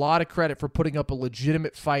Hawks a lot of credit for putting up a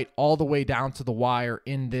legitimate fight all the way down to the wire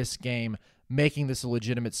in this game, making this a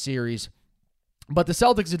legitimate series. But the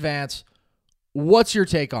Celtics advance. What's your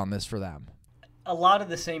take on this for them? A lot of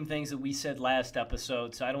the same things that we said last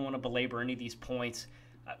episode, so I don't want to belabor any of these points.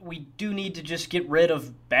 We do need to just get rid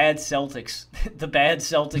of bad Celtics, the bad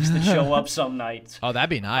Celtics that show up some nights. Oh, that'd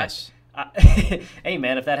be nice. Hey,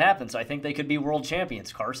 man, if that happens, I think they could be world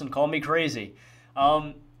champions. Carson, call me crazy.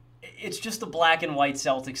 It's just the black and white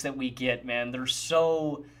Celtics that we get, man. They're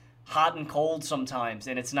so hot and cold sometimes,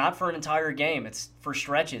 and it's not for an entire game. It's for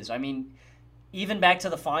stretches. I mean, even back to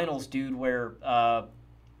the finals, dude, where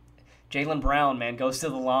Jaylen Brown, man, goes to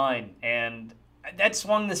the line, and that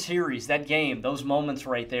swung the series, that game, those moments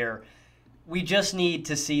right there. We just need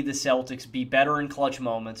to see the Celtics be better in clutch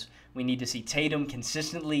moments. We need to see Tatum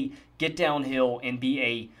consistently get downhill and be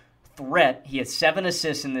a threat. He had 7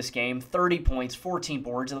 assists in this game, 30 points, 14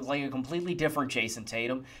 boards. It looked like a completely different Jason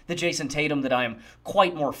Tatum. The Jason Tatum that I am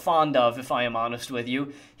quite more fond of, if I am honest with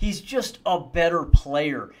you. He's just a better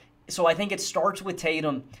player. So I think it starts with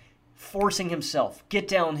Tatum forcing himself, get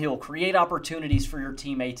downhill, create opportunities for your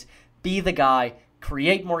teammates, be the guy,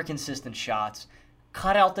 create more consistent shots,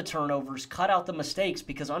 cut out the turnovers, cut out the mistakes,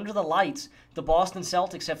 because under the lights, the Boston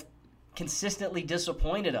Celtics have consistently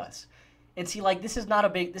disappointed us. And see, like, this is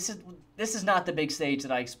not the big stage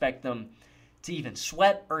that I expect them to even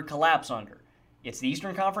sweat or collapse under. It's the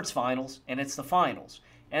Eastern Conference Finals, and it's the finals.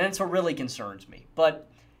 And that's what really concerns me. But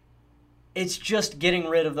it's just getting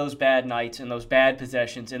rid of those bad nights and those bad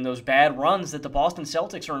possessions and those bad runs that the Boston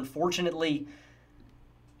Celtics are unfortunately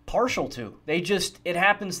partial to. It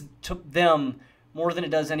happens to them more than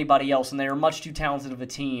it does anybody else, and they are much too talented of a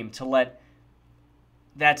team to let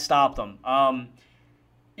that stop them.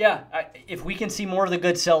 If we can see more of the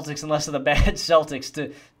good Celtics and less of the bad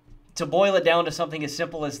Celtics, to boil it down to something as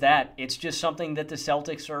simple as that, it's just something that the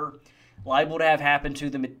Celtics are liable to have happen to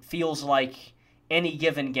them. It feels like any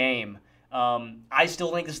given game. I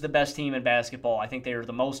still think this is the best team in basketball. I think they are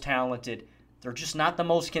the most talented. They're just not the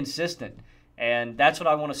most consistent. And that's what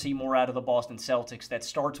I want to see more out of the Boston Celtics. That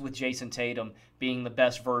starts with Jason Tatum being the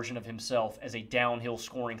best version of himself as a downhill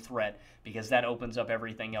scoring threat, because that opens up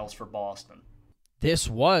everything else for Boston. This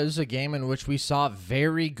was a game in which we saw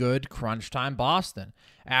very good crunch time Boston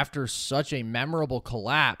after such a memorable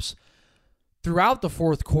collapse throughout the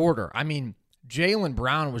fourth quarter. I mean, Jaylen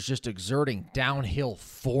Brown was just exerting downhill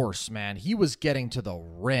force, man. He was getting to the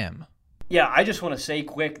rim. Yeah, I just want to say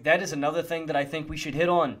quick, that is another thing that I think we should hit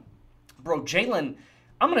on. Bro, Jaylen,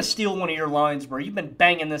 I'm going to steal one of your lines, bro. You've been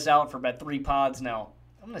banging this out for about 3 pods now.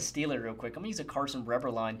 I'm going to steal it real quick. I'm going to use a Carson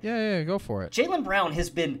Breber line. Yeah, go for it. Jaylen Brown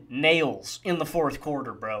has been nails in the fourth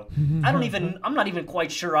quarter, bro. I'm not even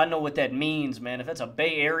quite sure I know what that means, man. If that's a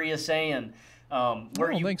Bay Area saying, I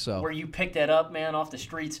don't think so. Where you picked that up, man, off the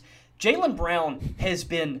streets. Jaylen Brown has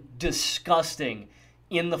been disgusting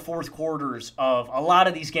in the fourth quarters of a lot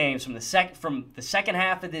of these games from the second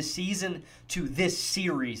half of this season to this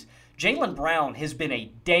series. Jaylen Brown has been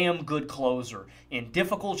a damn good closer in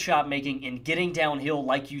difficult shot making and getting downhill,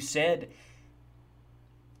 like you said.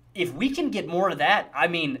 If we can get more of that, I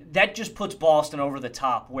mean, that just puts Boston over the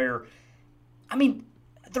top where, I mean,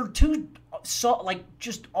 they're two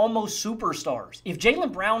just almost superstars. If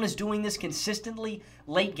Jaylen Brown is doing this consistently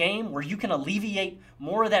late game where you can alleviate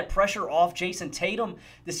more of that pressure off Jason Tatum,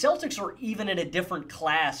 the Celtics are even in a different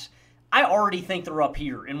class. I already think they're up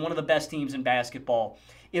here in one of the best teams in basketball.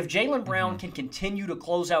 If Jaylen Brown can continue to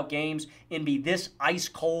close out games and be this ice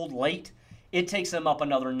cold late, it takes them up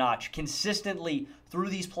another notch. Consistently through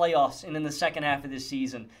these playoffs and in the second half of this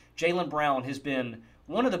season, Jaylen Brown has been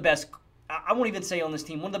one of the best, I won't even say on this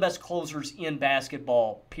team, one of the best closers in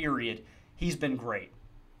basketball, period. He's been great.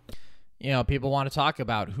 You know, people want to talk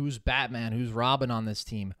about who's Batman, who's Robin on this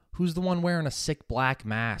team. Who's the one wearing a sick black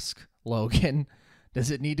mask, Logan? Does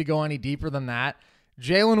it need to go any deeper than that?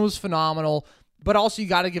 Jaylen was phenomenal, but also you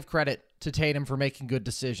got to give credit to Tatum for making good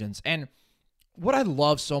decisions. And what I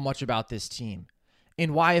love so much about this team,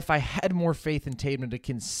 and why if I had more faith in Tatum to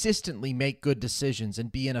consistently make good decisions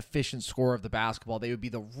and be an efficient scorer of the basketball, they would be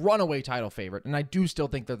the runaway title favorite. And I do still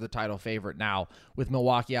think they're the title favorite now with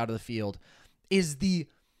Milwaukee out of the field, is the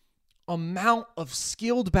amount of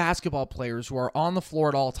skilled basketball players who are on the floor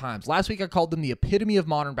at all times. Last week I called them the epitome of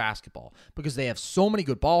modern basketball because they have so many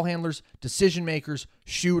good ball handlers, decision makers,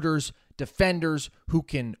 shooters, defenders who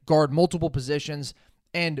can guard multiple positions.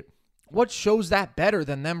 And what shows that better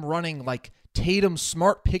than them running like Tatum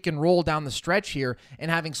smart pick and roll down the stretch here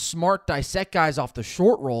and having Smart dissect guys off the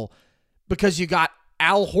short roll because you got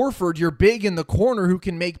Al Horford, your big in the corner who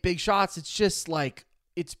can make big shots. It's just like,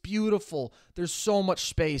 it's beautiful. There's so much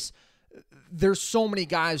space. There's so many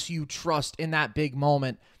guys who you trust in that big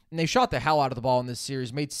moment. And they shot the hell out of the ball in this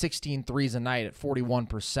series, made 16 threes a night at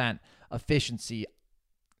 41% efficiency.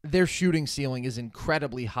 Their shooting ceiling is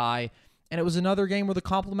incredibly high. And it was another game where the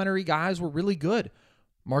complementary guys were really good.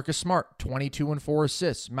 Marcus Smart, 22 and 4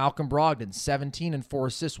 assists. Malcolm Brogdon, 17 and 4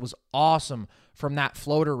 assists, was awesome from that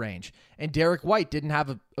floater range. And Derek White didn't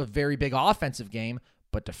have a very big offensive game,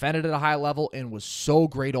 but defended at a high level and was so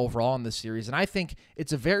great overall in this series. And I think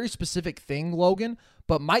it's a very specific thing, Logan,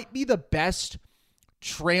 but might be the best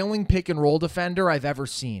trailing pick and roll defender I've ever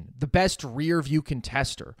seen. The best rear view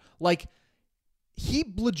contester. Like, he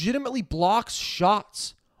legitimately blocks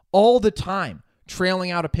shots all the time,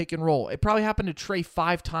 trailing out a pick and roll. It probably happened to Trey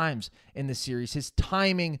 5 times in this series. His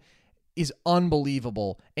timing is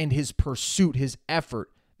unbelievable, and his pursuit, his effort,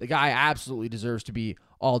 the guy absolutely deserves to be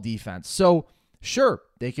all defense. So, sure,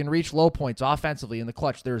 they can reach low points offensively in the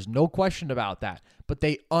clutch. There's no question about that. But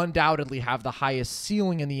they undoubtedly have the highest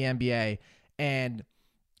ceiling in the NBA. And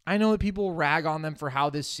I know that people rag on them for how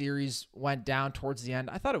this series went down towards the end.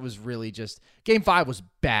 I thought it was really just, Game 5 was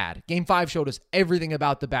bad. Game 5 showed us everything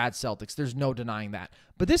about the bad Celtics. There's no denying that.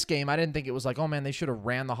 But this game, I didn't think it was like, oh man, they should have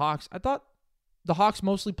ran the Hawks. I thought the Hawks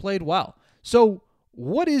mostly played well. So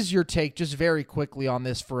what is your take, just very quickly, on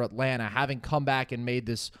this for Atlanta, having come back and made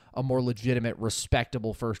this a more legitimate,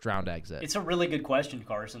 respectable first-round exit? It's a really good question,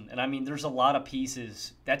 Carson. And, I mean, there's a lot of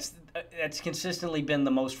pieces. That's consistently been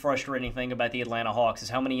the most frustrating thing about the Atlanta Hawks is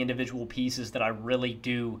how many individual pieces that I really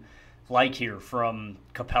do like here, from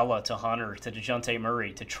Capella to Hunter to DeJounte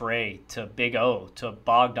Murray to Trey to Big O to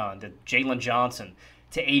Bogdan to Jalen Johnson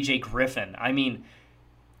to A.J. Griffin. I mean,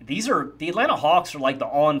 the Atlanta Hawks are like the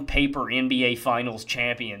on-paper NBA Finals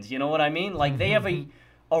champions. You know what I mean? Like, they have a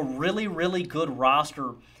really, really good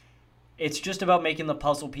roster. It's just about making the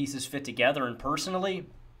puzzle pieces fit together. And personally,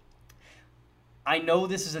 I know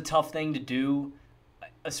this is a tough thing to do,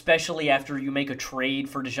 especially after you make a trade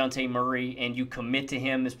for DeJounte Murray and you commit to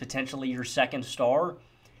him as potentially your second star.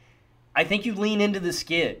 I think you lean into the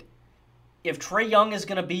skid. If Trae Young is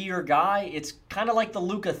going to be your guy, it's kind of like the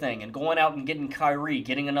Luka thing and going out and getting Kyrie,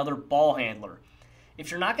 getting another ball handler. if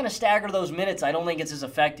you're not going to stagger those minutes, I don't think it's as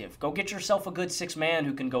effective. Go get yourself a good six-man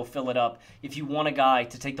who can go fill it up if you want a guy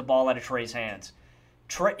to take the ball out of Trae's hands.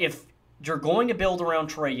 If you're going to build around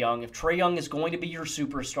Trae Young, if Trae Young is going to be your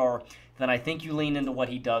superstar, then I think you lean into what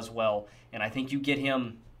he does well, and I think you get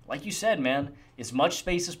him, like you said, man, as much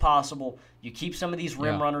space as possible. You keep some of these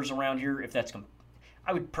rim runners around here. If that's,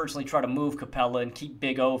 I would personally try to move Capella and keep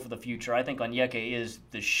Big O for the future. I think Onyeka is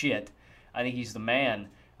the shit. I think he's the man.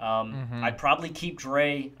 I'd probably keep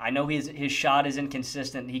Dre. I know his shot is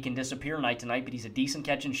inconsistent. He can disappear night to night, but he's a decent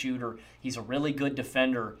catch and shooter. He's a really good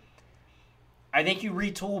defender. I think you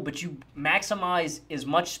retool, but you maximize as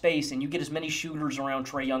much space and you get as many shooters around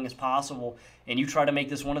Trae Young as possible, and you try to make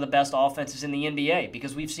this one of the best offenses in the NBA,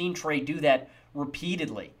 because we've seen Trae do that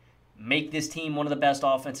repeatedly. Make this team one of the best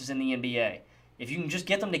offenses in the NBA. If you can just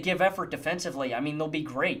get them to give effort defensively, I mean, they'll be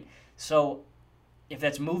great. So if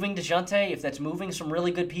that's moving DeJounte, if that's moving some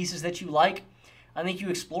really good pieces that you like, I think you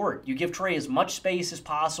explore it. You give Trae as much space as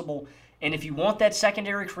possible, and if you want that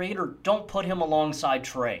secondary creator, don't put him alongside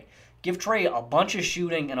Trae. Give Trae a bunch of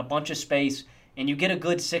shooting and a bunch of space, and you get a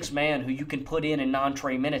good six-man who you can put in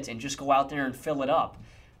non-Trae minutes and just go out there and fill it up.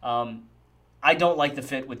 I don't like the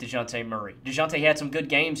fit with DeJounte Murray. DeJounte had some good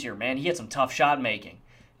games here, man. He had some tough shot making.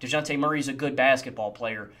 DeJounte Murray's a good basketball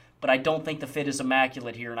player, but I don't think the fit is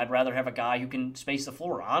immaculate here, and I'd rather have a guy who can space the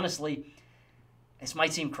floor. Honestly, this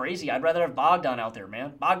might seem crazy. I'd rather have Bogdan out there,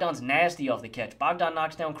 man. Bogdan's nasty off the catch. Bogdan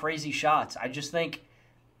knocks down crazy shots. I just think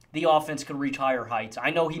the offense could reach higher heights.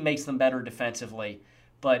 I know he makes them better defensively,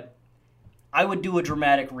 but I would do a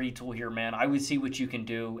dramatic retool here, man. I would see what you can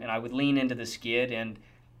do, and I would lean into the skid, and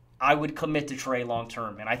I would commit to Trae long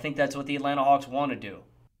term, and I think that's what the Atlanta Hawks want to do.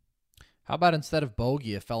 How about instead of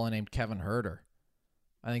Bogey, a fella named Kevin Huerter?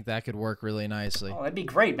 I think that could work really nicely. Oh, that'd be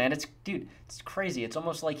great, man. It's crazy. It's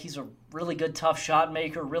almost like he's a really good tough shot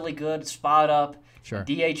maker, really good spot up, sure.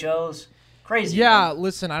 DHOs. Crazy. Yeah, man.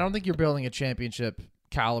 Listen, I don't think you're building a championship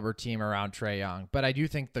caliber team around Trae Young, but I do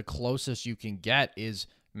think the closest you can get is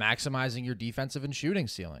maximizing your defensive and shooting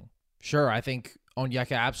ceiling. Sure, I think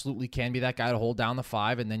Onyeka absolutely can be that guy to hold down the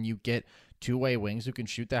five, and then you get two-way wings who can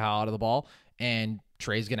shoot the hell out of the ball, and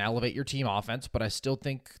Trae's going to elevate your team offense, but I still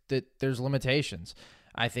think that there's limitations.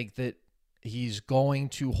 I think that he's going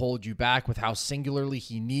to hold you back with how singularly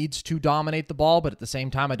he needs to dominate the ball, but at the same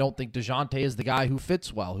time, I don't think DeJounte is the guy who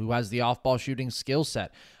fits well, who has the off-ball shooting skill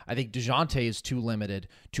set. I think DeJounte is too limited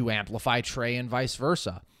to amplify Trae and vice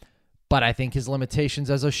versa. But I think his limitations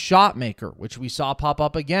as a shot maker, which we saw pop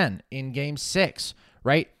up again in Game 6,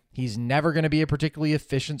 right? He's never going to be a particularly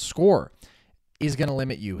efficient scorer, is going to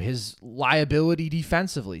limit you. His liability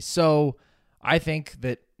defensively. So I think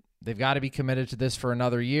that they've got to be committed to this for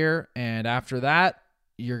another year, and after that,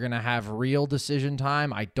 you're going to have real decision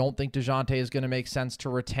time. I don't think DeJounte is going to make sense to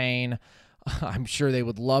retain. I'm sure they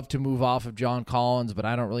would love to move off of John Collins, but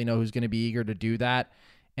I don't really know who's going to be eager to do that.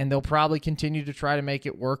 And they'll probably continue to try to make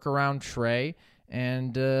it work around Trae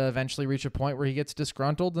and eventually reach a point where he gets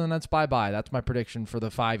disgruntled, and that's bye-bye. That's my prediction for the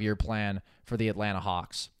 5-year plan for the Atlanta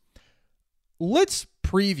Hawks. Let's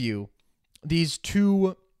preview these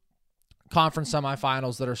two conference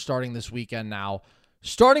semifinals that are starting this weekend now,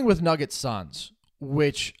 starting with Nuggets Suns,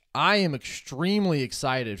 which I am extremely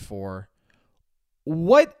excited for.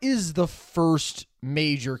 What is the first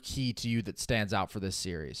major key to you that stands out for this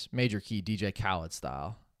series? Major key, DJ Khaled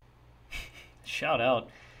style. Shout out.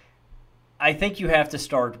 I think you have to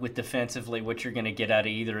start with defensively what you're going to get out of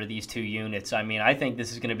either of these two units. I mean, I think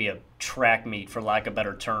this is going to be a track meet, for lack of a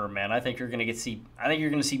better term, man. I think you're going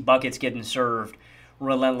to see buckets getting served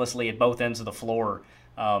relentlessly at both ends of the floor.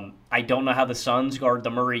 I don't know how the Suns guard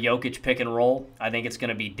the Murray-Jokic pick and roll. I think it's going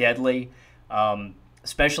to be deadly,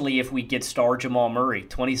 especially if we get star Jamal Murray.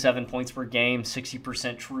 27 points per game,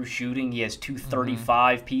 60% true shooting. He has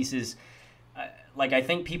 235 pieces. I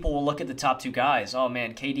think people will look at the top two guys. Oh,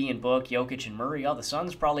 man, KD and Book, Jokic and Murray. Oh, the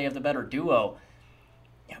Suns probably have the better duo.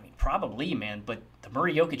 Yeah, I mean, probably, man. But the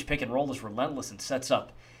Murray-Jokic pick and roll is relentless and sets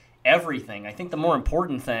up everything. I think the more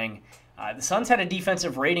important thing, the Suns had a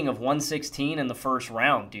defensive rating of 116 in the first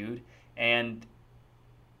round, dude. And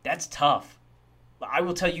that's tough. I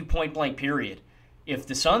will tell you point blank, period. If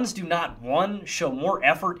the Suns do not, one, show more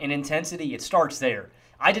effort and intensity, it starts there.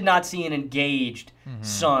 I did not see an engaged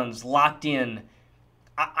Suns locked in.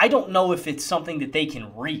 I don't know if it's something that they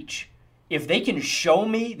can reach. If they can show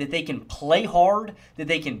me that they can play hard, that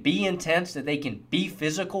they can be intense, that they can be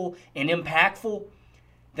physical and impactful,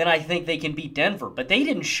 then I think they can beat Denver. But they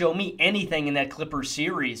didn't show me anything in that Clippers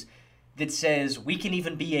series that says we can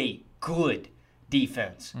even be a good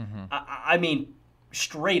defense. I mean,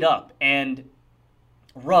 straight up. And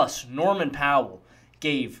Russ, Norman Powell,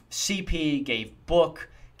 gave CP, gave Book,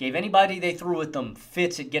 gave anybody they threw at them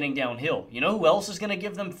fits at getting downhill. You know who else is going to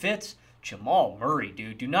give them fits? Jamal Murray,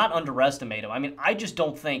 dude. Do not underestimate him. I mean, I just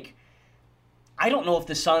don't think... I don't know if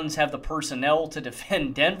the Suns have the personnel to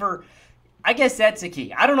defend Denver. I guess that's the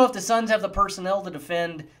key. I don't know if the Suns have the personnel to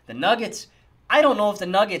defend the Nuggets. I don't know if the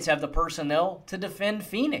Nuggets have the personnel to defend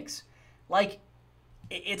Phoenix. Like,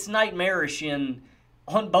 it's nightmarish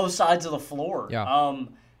on both sides of the floor. Yeah.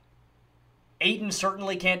 Ayton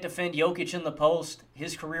certainly can't defend Jokic in the post.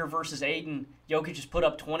 His career versus Ayton, Jokic has put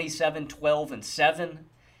up 27, 12, and 7.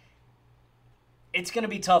 It's going to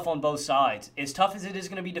be tough on both sides. As tough as it is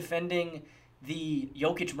going to be defending the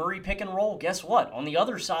Jokic-Murray pick and roll, guess what? On the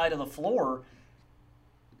other side of the floor,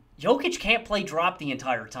 Jokic can't play drop the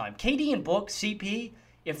entire time. KD and Book, CP,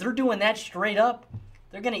 if they're doing that straight up,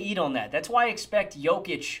 they're going to eat on that. That's why I expect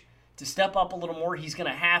Jokic to step up a little more. He's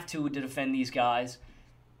going to have to defend these guys.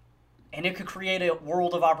 And it could create a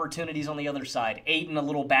world of opportunities on the other side. Ayton, a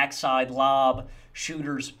little backside lob,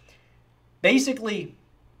 shooters. Basically,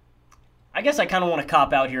 I guess I kind of want to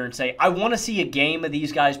cop out here and say I want to see a game of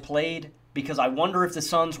these guys played because I wonder if the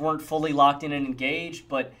Suns weren't fully locked in and engaged.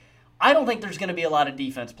 But I don't think there's going to be a lot of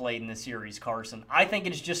defense played in this series, Carson. I think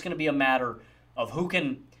it's just going to be a matter of who's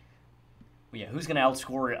going to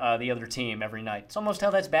outscore the other team every night. It's almost how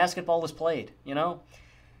that's basketball is played, you know?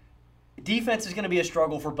 Defense is going to be a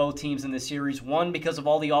struggle for both teams in this series. One, because of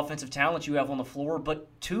all the offensive talent you have on the floor, but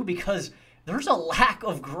two, because there's a lack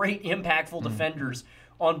of great, impactful defenders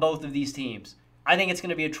on both of these teams. I think it's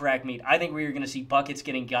going to be a track meet. I think we're going to see buckets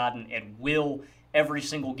getting gotten at will every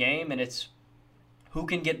single game, and it's who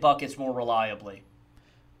can get buckets more reliably.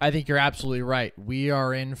 I think you're absolutely right. We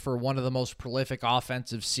are in for one of the most prolific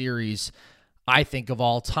offensive series, I think, of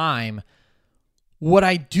all time. What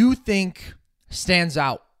I do think stands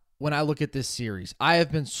out when I look at this series, I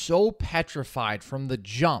have been so petrified from the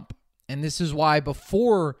jump, and this is why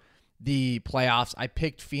before the playoffs, I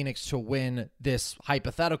picked Phoenix to win this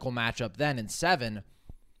hypothetical matchup then in 7,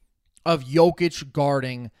 of Jokic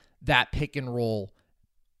guarding that pick and roll,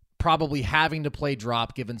 probably having to play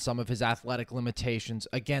drop given some of his athletic limitations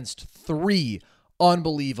against 3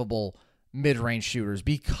 unbelievable mid-range shooters,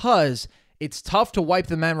 because it's tough to wipe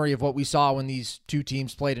the memory of what we saw when these two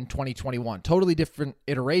teams played in 2021. Totally different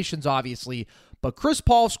iterations, obviously, but Chris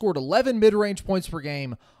Paul scored 11 mid-range points per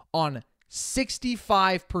game on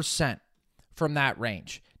 65% from that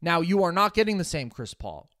range. Now, you are not getting the same Chris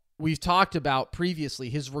Paul. We've talked about previously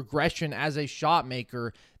his regression as a shot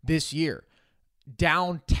maker this year.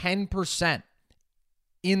 Down 10%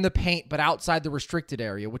 in the paint, but outside the restricted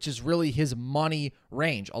area, which is really his money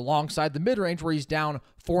range, alongside the mid-range where he's down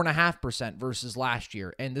 4.5% versus last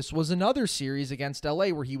year. And this was another series against LA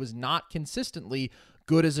where he was not consistently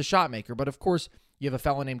good as a shot maker. But of course, you have a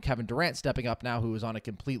fellow named Kevin Durant stepping up now who is on a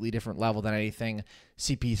completely different level than anything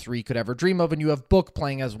CP3 could ever dream of, and you have Book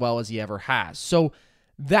playing as well as he ever has. So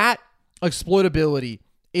that exploitability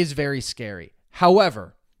is very scary.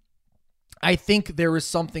 However, I think there is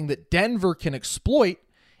something that Denver can exploit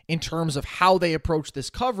in terms of how they approach this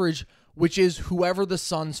coverage, which is whoever the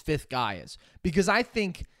Suns' 5th guy is. Because I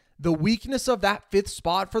think the weakness of that 5th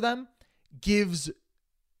spot for them gives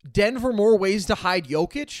Denver more ways to hide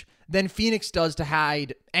Jokic than Phoenix does to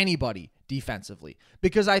hide anybody defensively.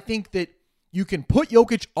 Because I think that you can put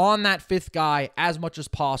Jokic on that 5th guy as much as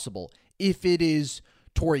possible. If it is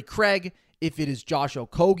Torrey Craig, if it is Josh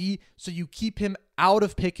Okogie, so you keep him out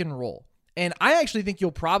of pick and roll. And I actually think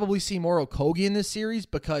you'll probably see more Okogie in this series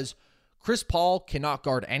because Chris Paul cannot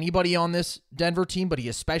guard anybody on this Denver team, but he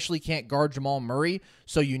especially can't guard Jamal Murray.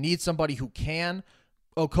 So you need somebody who can.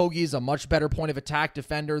 Okogie is a much better point of attack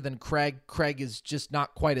defender than Craig. Craig is just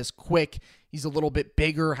not quite as quick. He's a little bit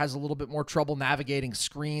bigger, has a little bit more trouble navigating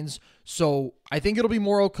screens. So I think it'll be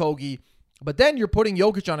more Okogie. But then you're putting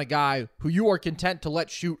Jokic on a guy who you are content to let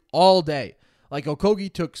shoot all day. Like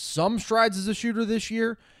Okogie took some strides as a shooter this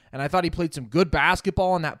year, and I thought he played some good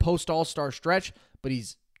basketball in that post-All-Star stretch, but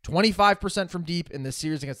he's 25% from deep in this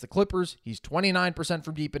series against the Clippers. He's 29%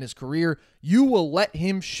 from deep in his career. You will let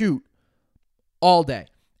him shoot all day.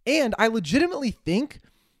 And I legitimately think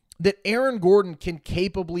that Aaron Gordon can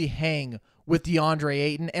capably hang with DeAndre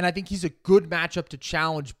Ayton, and I think he's a good matchup to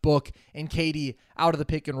challenge Book and KD out of the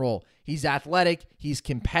pick and roll. He's athletic, he's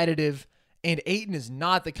competitive, and Ayton is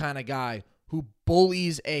not the kind of guy who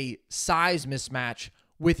bullies a size mismatch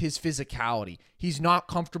with his physicality. He's not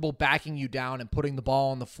comfortable backing you down and putting the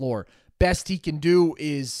ball on the floor. Best he can do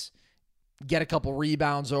is get a couple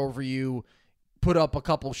rebounds over you, put up a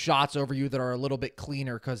couple shots over you that are a little bit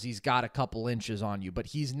cleaner because he's got a couple inches on you. But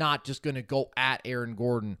he's not just going to go at Aaron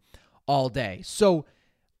Gordon all day. So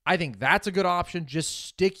I think that's a good option. Just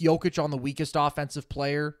stick Jokic on the weakest offensive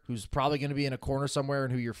player who's probably going to be in a corner somewhere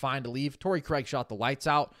and who you're fine to leave. Torrey Craig shot the lights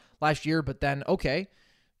out last year, but then, okay,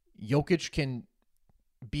 Jokic can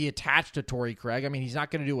be attached to Torrey Craig. I mean, he's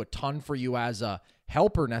not going to do a ton for you as a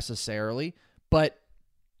helper necessarily, but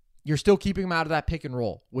you're still keeping him out of that pick and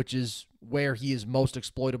roll, which is where he is most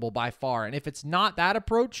exploitable by far. And if it's not that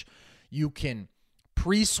approach, you can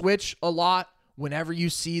pre-switch a lot whenever you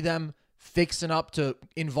see them fixing up to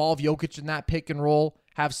involve Jokic in that pick and roll,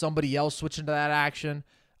 have somebody else switch into that action.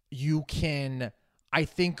 You can, I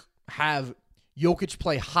think, have Jokic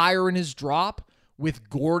play higher in his drop with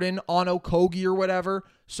Gordon on Okogie or whatever,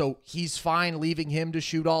 so he's fine leaving him to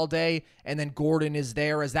shoot all day, and then Gordon is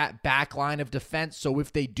there as that back line of defense, so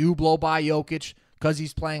if they do blow by Jokic because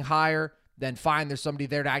he's playing higher, then fine, there's somebody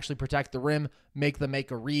there to actually protect the rim, make them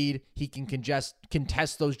make a read, he can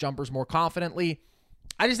contest those jumpers more confidently.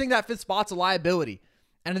 I just think that fifth spot's a liability,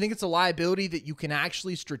 and I think it's a liability that you can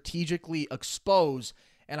actually strategically expose,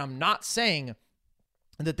 and I'm not saying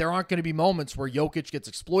that there aren't going to be moments where Jokic gets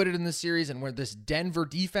exploited in this series and where this Denver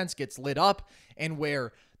defense gets lit up and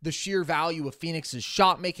where the sheer value of Phoenix's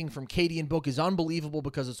shot making from KD and Book is unbelievable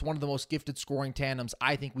because it's one of the most gifted scoring tandems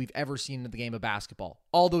I think we've ever seen in the game of basketball.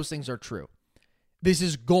 All those things are true. This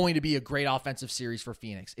is going to be a great offensive series for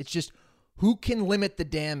Phoenix. It's just who can limit the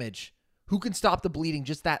damage, who can stop the bleeding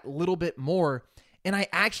just that little bit more. And I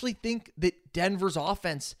actually think that Denver's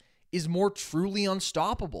offense is more truly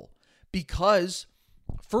unstoppable because,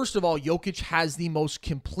 first of all, Jokic has the most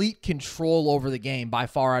complete control over the game by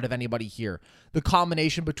far out of anybody here. The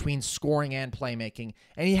combination between scoring and playmaking.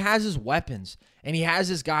 And he has his weapons. And he has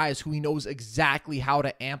his guys who he knows exactly how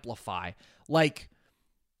to amplify. Like,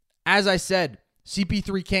 as I said,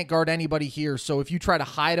 CP3 can't guard anybody here. So if you try to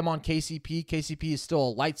hide him on KCP, KCP is still a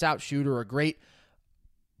lights-out shooter, a great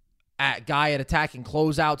guy at attacking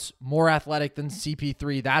closeouts, more athletic than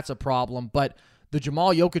CP3. That's a problem. But the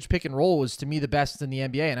Jamal Jokic pick and roll is, to me, the best in the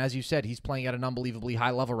NBA. And as you said, he's playing at an unbelievably high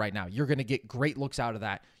level right now. You're going to get great looks out of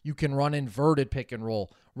that. You can run inverted pick and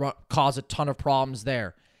roll, cause a ton of problems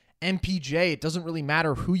there. MPJ, it doesn't really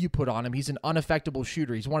matter who you put on him. He's an unaffectable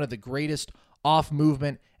shooter. He's one of the greatest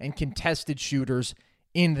off-movement and contested shooters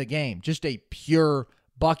in the game. Just a pure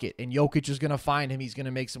bucket. And Jokic is going to find him. He's going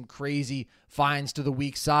to make some crazy finds to the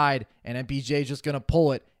weak side. And MPJ is just going to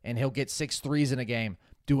pull it, and he'll get 6 threes in a game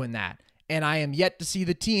doing that. And I am yet to see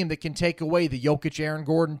the team that can take away the Jokic, Aaron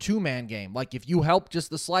Gordon two-man game. Like, if you help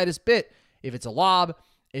just the slightest bit, if it's a lob,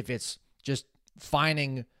 if it's just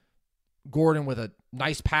finding Gordon with a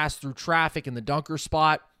nice pass through traffic in the dunker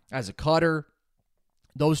spot as a cutter,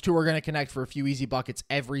 those two are going to connect for a few easy buckets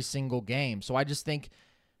every single game. So I just think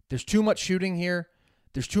there's too much shooting here.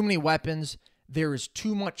 There's too many weapons. There is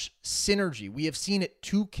too much synergy. We have seen it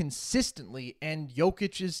too consistently, and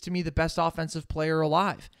Jokic is, to me, the best offensive player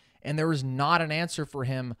alive. And there is not an answer for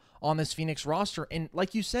him on this Phoenix roster. And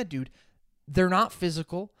like you said, dude, they're not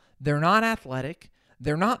physical. They're not athletic.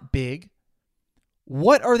 They're not big.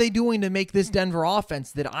 What are they doing to make this Denver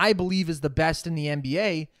offense that I believe is the best in the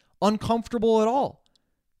NBA uncomfortable at all?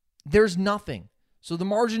 There's nothing. So the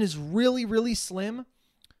margin is really, really slim.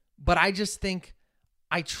 But I just think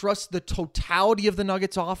I trust the totality of the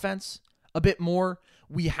Nuggets offense a bit more.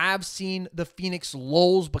 We have seen the Phoenix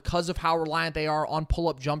lulls because of how reliant they are on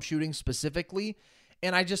pull-up jump shooting specifically.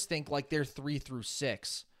 And I just think like their 3 through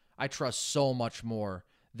 6, I trust so much more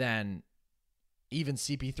than even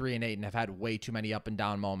CP3 and Ayton have had way too many up and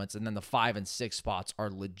down moments. And then the 5 and 6 spots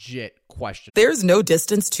are legit questions. There's no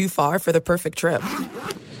distance too far for the perfect trip.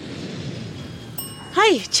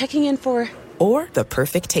 Hi, checking in for... Or the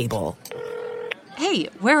perfect table. Hey,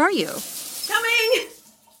 where are you? Coming!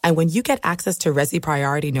 And when you get access to Resi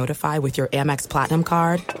Priority Notify with your Amex Platinum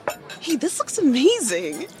card... Hey, this looks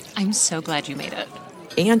amazing. I'm so glad you made it.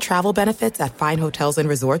 And travel benefits at fine hotels and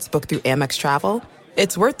resorts booked through Amex Travel,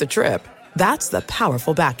 it's worth the trip. That's the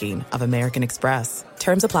powerful backing of American Express.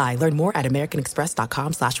 Terms apply. Learn more at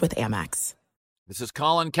americanexpress.com/withAmex. This is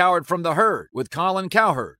Colin Cowherd from The Herd with Colin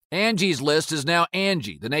Cowherd. Angie's List is now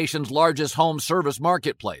Angie, the nation's largest home service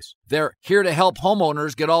marketplace. They're here to help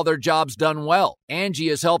homeowners get all their jobs done well. Angie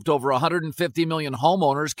has helped over 150 million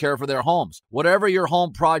homeowners care for their homes. Whatever your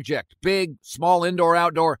home project, big, small, indoor,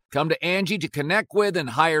 outdoor, come to Angie to connect with and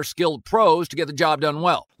hire skilled pros to get the job done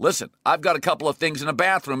well. Listen, I've got a couple of things in a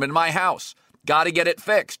bathroom in my house. Got to get it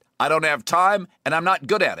fixed. I don't have time, and I'm not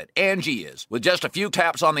good at it. Angie is. With just a few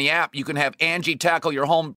taps on the app, you can have Angie tackle your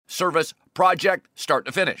home service project start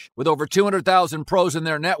to finish. With over 200,000 pros in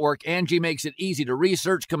their network, Angie makes it easy to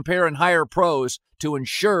research, compare, and hire pros to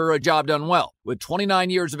ensure a job done well. With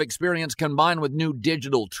 29 years of experience combined with new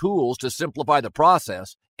digital tools to simplify the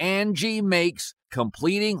process, Angie makes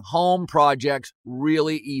completing home projects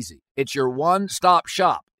really easy. It's your one-stop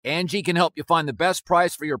shop. Angie can help you find the best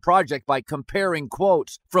price for your project by comparing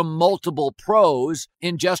quotes from multiple pros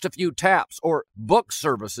in just a few taps, or book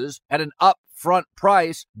services at an upfront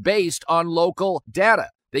price based on local data.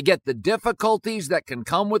 They get the difficulties that can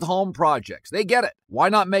come with home projects. They get it. Why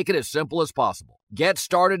not make it as simple as possible? Get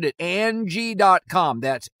started at Angie.com.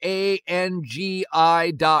 That's ANGI.com,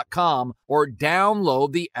 or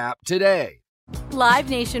download the app today. Live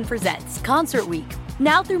Nation presents Concert Week.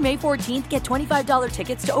 Now through May 14th, get $25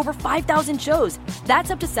 tickets to over 5,000 shows. That's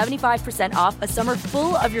up to 75% off a summer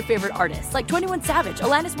full of your favorite artists like 21 Savage,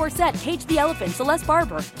 Alanis Morissette, Cage the Elephant, Celeste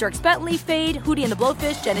Barber, Dierks Bentley, Fade, Hootie and the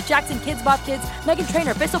Blowfish, Janet Jackson, Kids Bop Kids, Meghan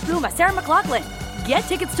Trainor, Peso Pluma, Sarah McLachlan. Get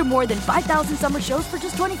tickets to more than 5,000 summer shows for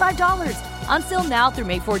just $25. Until now through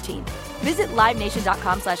May 14th. Visit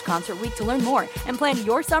LiveNation.com/Concert Week to learn more and plan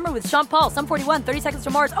your summer with Sean Paul, Sum 41, 30 Seconds to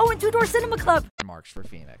Mars, and Two Door Cinema Club. Marks for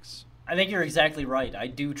Phoenix. I think you're exactly right. I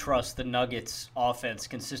do trust the Nuggets offense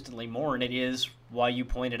consistently more, and it is why you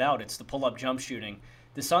pointed out. It's the pull-up jump shooting.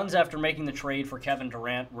 The Suns, after making the trade for Kevin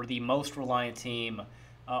Durant, were the most reliant team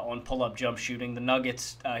on pull-up jump shooting. The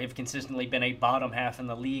Nuggets have consistently been a bottom half in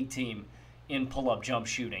the league team in pull-up jump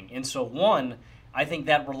shooting. And so, one, I think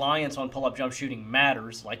that reliance on pull-up jump shooting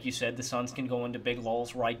matters. Like you said, the Suns can go into big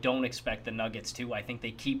lulls where I don't expect the Nuggets to. I think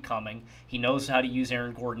they keep coming. He knows how to use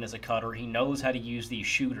Aaron Gordon as a cutter. He knows how to use these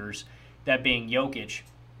shooters, that being Jokic.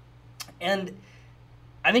 And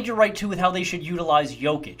I think you're right, too, with how they should utilize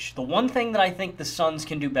Jokic. The one thing that I think the Suns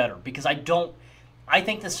can do better, because I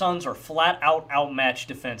think the Suns are flat-out outmatched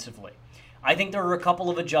defensively. I think there are a couple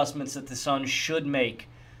of adjustments that the Suns should make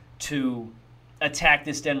to attack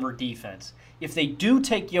this Denver defense. If they do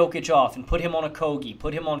take Jokic off and put him on a Kogi,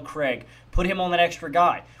 put him on Craig, put him on that extra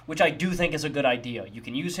guy, which I do think is a good idea. You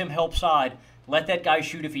can use him help side, let that guy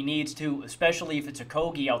shoot if he needs to, especially if it's a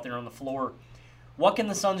Kogi out there on the floor. What can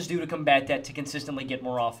the Suns do to combat that to consistently get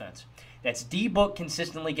more offense? That's D-Book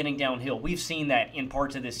consistently getting downhill. We've seen that in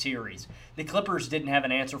parts of this series. The Clippers didn't have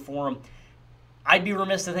an answer for him. I'd be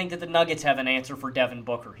remiss to think that the Nuggets have an answer for Devin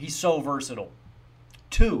Booker. He's so versatile.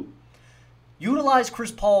 2, utilize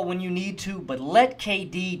Chris Paul when you need to, but let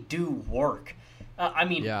KD do work.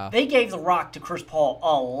 They gave the rock to Chris Paul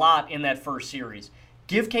a lot in that first series.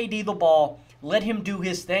 Give KD the ball. Let him do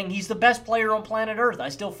his thing. He's the best player on planet Earth. I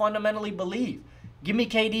still fundamentally believe. Give me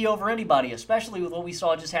KD over anybody, especially with what we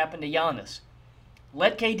saw just happen to Giannis.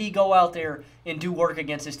 Let KD go out there and do work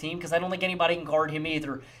against his team, because I don't think anybody can guard him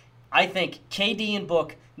either. I think KD and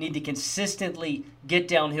Book need to consistently get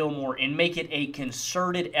downhill more and make it a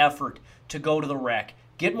concerted effort to go to the rack.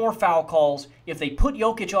 Get more foul calls. If they put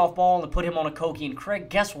Jokic off ball and put him on a Kogi and Craig,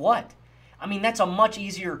 guess what? I mean, that's a much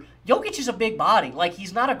easier... Jokic is a big body. Like,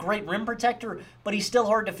 he's not a great rim protector, but he's still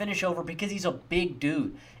hard to finish over because he's a big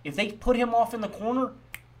dude. If they put him off in the corner,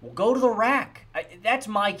 well, go to the rack. That's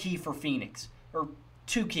my key for Phoenix. Or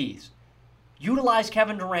 2 keys. Utilize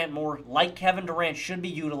Kevin Durant more, like Kevin Durant should be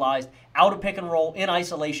utilized, out of pick and roll, in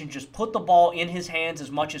isolation. Just put the ball in his hands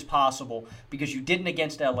as much as possible, because you didn't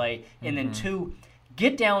against LA. And then 2,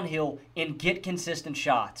 get downhill and get consistent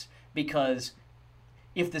shots, because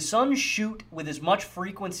if the Suns shoot with as much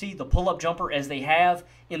frequency the pull-up jumper as they have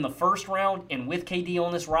in the first round and with KD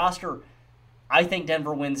on this roster, I think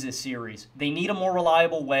Denver wins this series. They need a more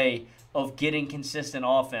reliable way of getting consistent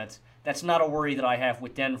offense. That's not a worry that I have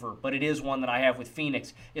with Denver, but it is one that I have with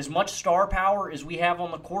Phoenix. As much star power as we have on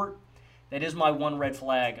the court, that is my one red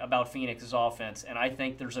flag about Phoenix's offense, and I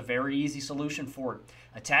think there's a very easy solution for it.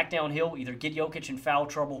 Attack downhill, either get Jokic in foul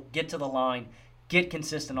trouble, get to the line, get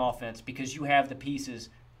consistent offense, because you have the pieces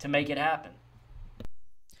to make it happen.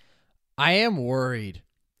 I am worried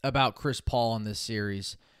about Chris Paul in this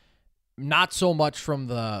series. Not so much from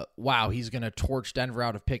the, wow, he's going to torch Denver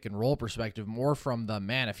out of pick and roll perspective, more from the,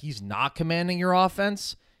 man, if he's not commanding your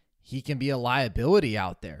offense, he can be a liability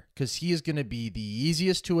out there, because he is going to be the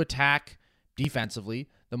easiest to attack defensively,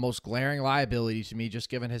 the most glaring liability to me, just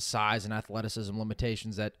given his size and athleticism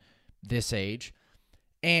limitations at this age.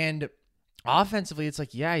 And offensively, it's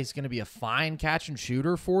like, yeah, he's going to be a fine catch and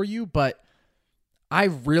shooter for you, but I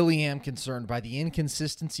really am concerned by the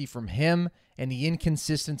inconsistency from him and the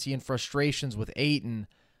inconsistency and frustrations with Ayton.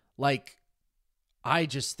 Like, I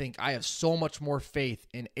just think I have so much more faith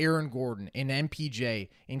in Aaron Gordon, in MPJ,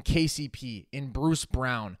 in KCP, in Bruce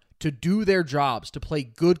Brown to do their jobs, to play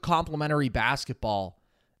good complementary basketball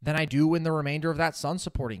than I do in the remainder of that Suns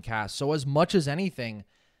supporting cast. So as much as anything,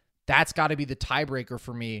 that's got to be the tiebreaker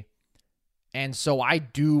for me. And so I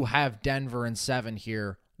do have Denver in 7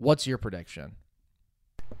 here. What's your prediction?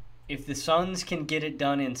 If the Suns can get it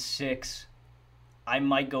done in 6, I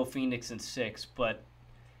might go Phoenix in 6, but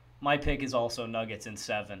my pick is also Nuggets in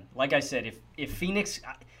 7. Like I said, if Phoenix,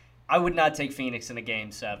 I would not take Phoenix in a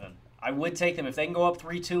game 7. I would take them if they can go up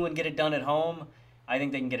 3-2 and get it done at home. I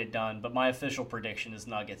think they can get it done, but my official prediction is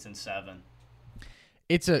Nuggets in 7.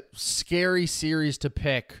 It's a scary series to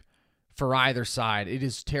pick for either side. It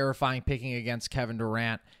is terrifying picking against Kevin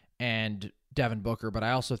Durant and Devin Booker, but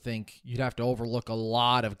I also think you'd have to overlook a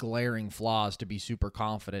lot of glaring flaws to be super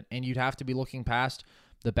confident, and you'd have to be looking past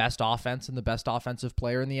the best offense and the best offensive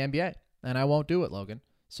player in the NBA, and I won't do it, Logan.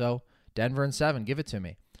 So Denver in 7, give it to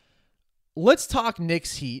me. Let's talk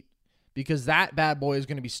Knicks Heat, because that bad boy is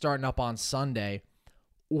going to be starting up on Sunday.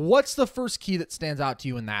 What's the first key that stands out to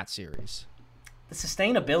you in that series? The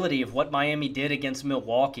sustainability of what Miami did against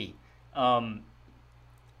Milwaukee. I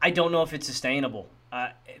don't know if it's sustainable.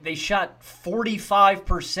 They shot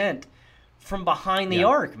 45% from behind the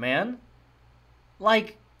arc, man.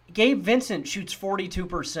 Like, Gabe Vincent shoots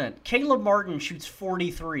 42%. Caleb Martin shoots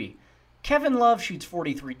 43%. Kevin Love shoots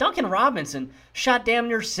 43%. Duncan Robinson shot damn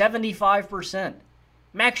near 75%.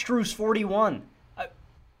 Max Strus 41%.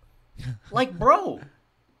 Like, bro.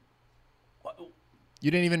 You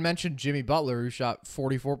didn't even mention Jimmy Butler, who shot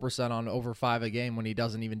 44% on over 5 a game when he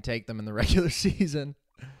doesn't even take them in the regular season.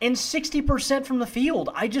 And 60% from the field.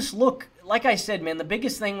 I just look, like I said, man, the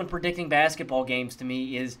biggest thing when predicting basketball games to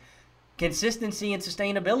me is consistency and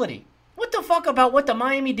sustainability. What the fuck about what the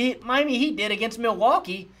Miami Heat did against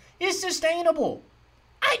Milwaukee is sustainable?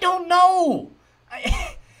 I don't know.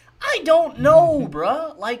 I don't know,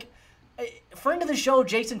 bruh. Like, a friend of the show,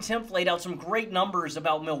 Jason Timpf, laid out some great numbers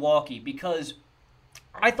about Milwaukee because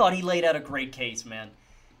I thought he laid out a great case, man.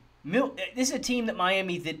 This is a team that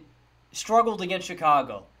Miami that struggled against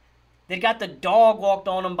Chicago. They got the dog walked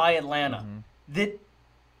on them by Atlanta. Mm-hmm. That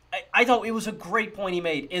I thought it was a great point he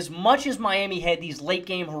made. As much as Miami had these late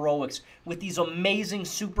game heroics with these amazing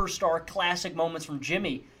superstar classic moments from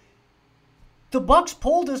Jimmy, the Bucks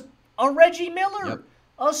pulled a Reggie Miller,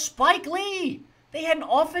 a Spike Lee. They had an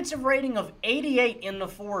offensive rating of 88 in the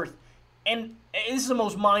fourth. And this is the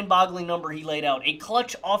most mind-boggling number he laid out. A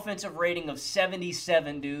clutch offensive rating of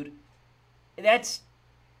 77, dude. That's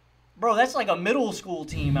like a middle school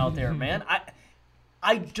team out there, man.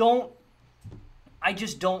 I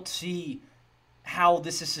just don't see how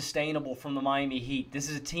this is sustainable from the Miami Heat. This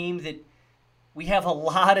is a team that we have a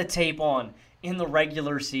lot of tape on in the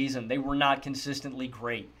regular season. They were not consistently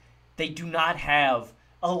great. They do not have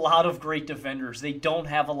a lot of great defenders. They don't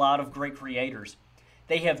have a lot of great creators.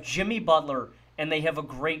 They have Jimmy Butler, and they have a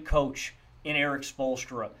great coach in Eric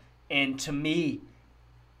Spoelstra. And to me,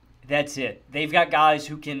 that's it. They've got guys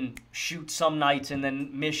who can shoot some nights and then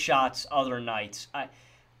miss shots other nights.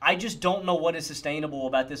 I just don't know what is sustainable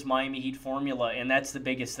about this Miami Heat formula, and that's the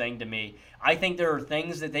biggest thing to me. I think there are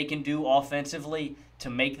things that they can do offensively to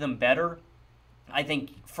make them better. I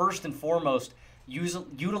think, first and foremost,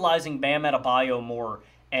 utilizing Bam Adebayo more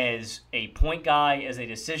as a point guy, as a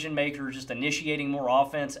decision maker, just initiating more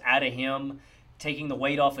offense out of him, taking the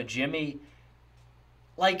weight off of Jimmy.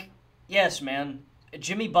 Like, yes, man,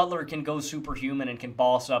 Jimmy Butler can go superhuman and can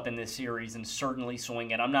boss up in this series and certainly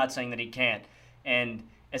swing it. I'm not saying that he can't. And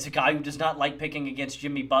as a guy who does not like picking against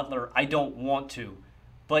Jimmy Butler, I don't want to.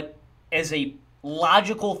 But as a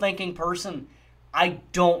logical thinking person, I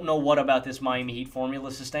don't know what about this Miami Heat formula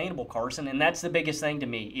is sustainable, Carson. And that's the biggest thing to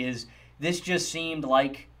me is this just seemed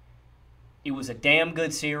like it was a damn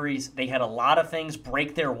good series. They had a lot of things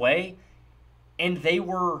break their way, and they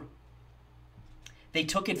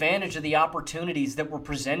took advantage of the opportunities that were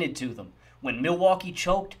presented to them. When Milwaukee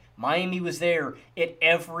choked, Miami was there at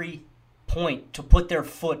every point to put their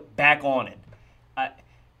foot back on it. I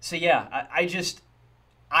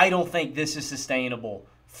don't think this is sustainable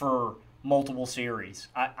for multiple series.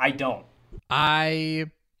 I don't.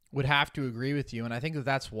 I would have to agree with you, and I think that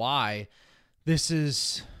that's why this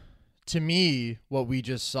is, to me, what we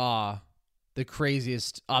just saw, the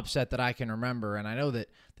craziest upset that I can remember. And I know that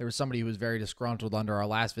there was somebody who was very disgruntled under our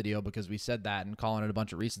last video because we said that and calling it a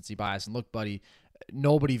bunch of recency bias. And look, buddy,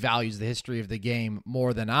 nobody values the history of the game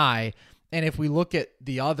more than I. And if we look at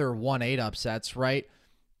the other 1-8 upsets, right,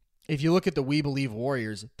 if you look at the We Believe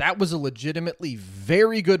Warriors, that was a legitimately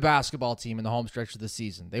very good basketball team in the home stretch of the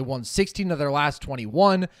season. They won 16 of their last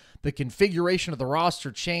 21. The configuration of the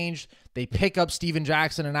roster changed. They pick up Steven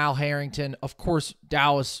Jackson and Al Harrington. Of course,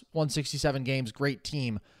 Dallas, 167 games, great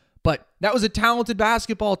team. But that was a talented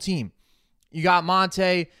basketball team. You got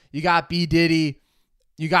Monte, you got B. Diddy,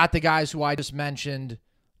 you got the guys who I just mentioned.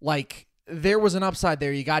 Like, there was an upside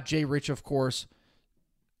there. You got Jay Rich, of course.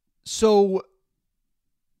 So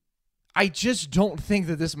I just don't think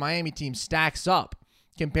that this Miami team stacks up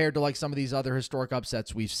compared to like some of these other historic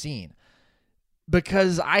upsets we've seen.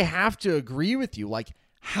 Because I have to agree with you. Like,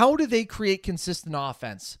 how do they create consistent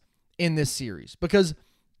offense in this series? Because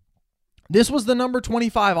this was the number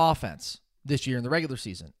 25 offense this year in the regular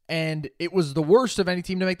season, and it was the worst of any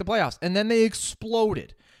team to make the playoffs. And then they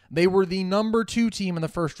exploded. They were the number 2 team in the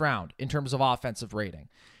first round in terms of offensive rating.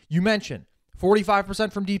 You mentioned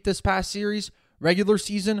 45% from deep this past series, regular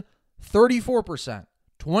season 34%,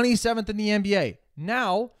 27th in the NBA.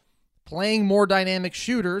 Now, playing more dynamic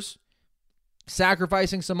shooters,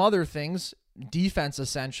 sacrificing some other things, defense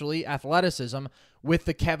essentially, athleticism, with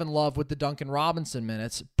the Kevin Love, with the Duncan Robinson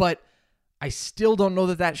minutes. But I still don't know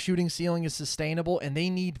that that shooting ceiling is sustainable, and they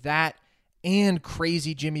need that and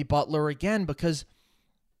crazy Jimmy Butler again, because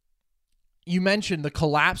you mentioned the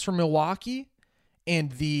collapse from Milwaukee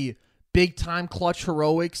and the big-time clutch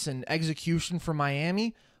heroics and execution from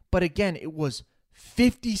Miami. But again, it was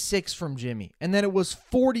 56 from Jimmy, and then it was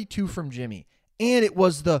 42 from Jimmy, and it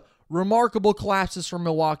was the remarkable collapses from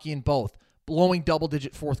Milwaukee in both, blowing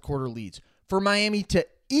double-digit fourth-quarter leads. For Miami to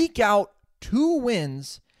eke out 2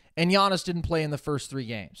 wins, and Giannis didn't play in the first 3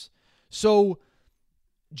 games. So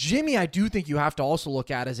Jimmy, I do think you have to also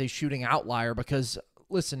look at as a shooting outlier because,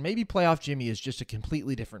 listen, maybe playoff Jimmy is just a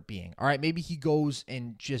completely different being. All right, maybe he goes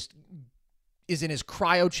and just is in his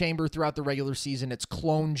cryo chamber throughout the regular season. It's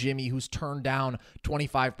clone Jimmy who's turned down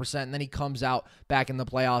 25%, and then he comes out back in the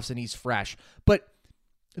playoffs and he's fresh. But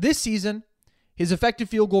this season, his effective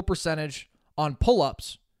field goal percentage on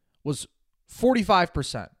pull-ups was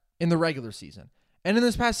 45% in the regular season. And in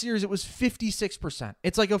this past series, it was 56%.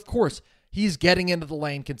 It's like, of course, he's getting into the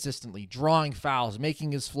lane consistently, drawing fouls,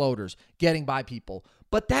 making his floaters, getting by people.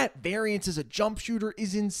 But that variance as a jump shooter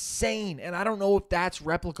is insane, and I don't know if that's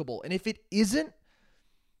replicable. And if it isn't,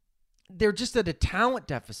 they're just at a talent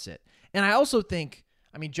deficit. And I also think,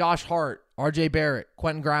 I mean, Josh Hart, RJ Barrett,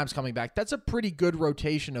 Quentin Grimes coming back, that's a pretty good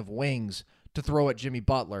rotation of wings to throw at Jimmy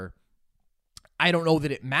Butler. I don't know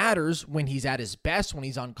that it matters when he's at his best, when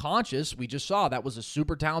he's unconscious. We just saw that was a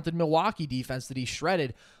super talented Milwaukee defense that he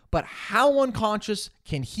shredded. But how unconscious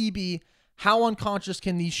can he be? How unconscious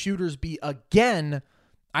can these shooters be again?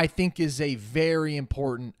 I think is a very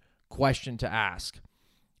important question to ask.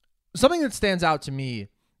 Something that stands out to me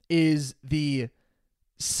is the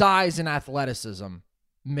size and athleticism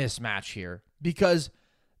mismatch here, because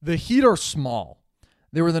the Heat are small.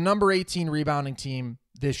 They were the number 18 rebounding team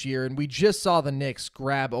this year, and we just saw the Knicks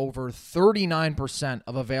grab over 39%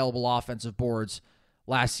 of available offensive boards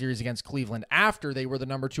last series against Cleveland after they were the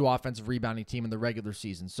number 2 offensive rebounding team in the regular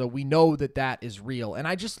season. So we know that that is real. And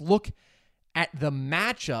I just look at the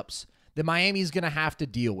matchups that Miami is going to have to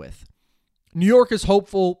deal with. New York is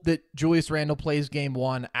hopeful that Julius Randle plays game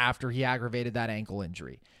 1 after he aggravated that ankle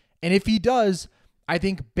injury. And if he does, I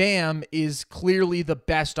think Bam is clearly the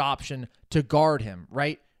best option to guard him,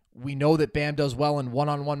 right? We know that Bam does well in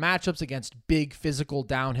one-on-one matchups against big physical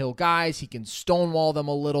downhill guys. He can stonewall them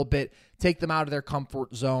a little bit, take them out of their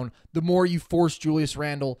comfort zone. The more you force Julius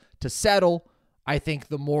Randle to settle, I think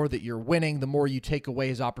the more that you're winning, the more you take away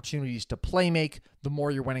his opportunities to play make, the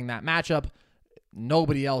more you're winning that matchup.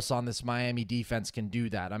 Nobody else on this Miami defense can do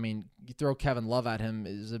that. I mean, you throw Kevin Love at him,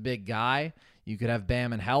 is a big guy. You could have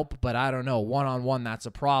Bam and help, but I don't know. One-on-one, that's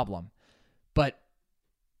a problem. But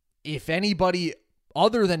if anybody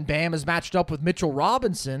other than Bam is matched up with Mitchell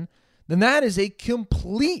Robinson, then that is a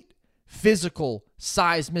complete physical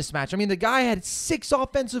size mismatch. I mean, the guy had 6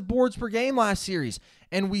 offensive boards per game last series,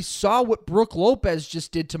 and we saw what Brook Lopez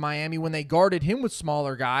just did to Miami when they guarded him with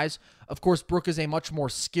smaller guys. Of course, Brook is a much more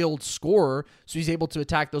skilled scorer, so he's able to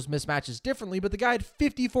attack those mismatches differently, but the guy had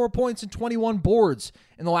 54 points and 21 boards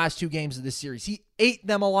in the last 2 games of this series. He ate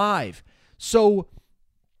them alive. So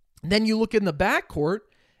then you look in the backcourt,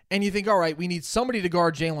 and you think, all right, we need somebody to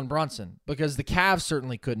guard Jalen Brunson because the Cavs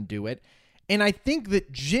certainly couldn't do it. And I think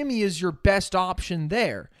that Jimmy is your best option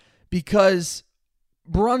there because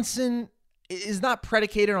Brunson is not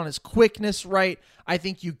predicated on his quickness, right? I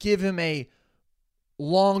think you give him a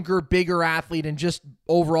longer, bigger athlete and just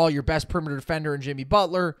overall your best perimeter defender in Jimmy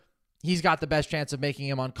Butler. He's got the best chance of making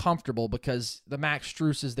him uncomfortable because the Max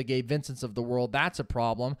Struses, the Gabe Vincents of the world, that's a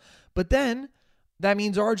problem. But then that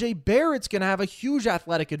means RJ Barrett's going to have a huge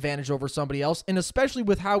athletic advantage over somebody else, and especially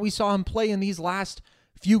with how we saw him play in these last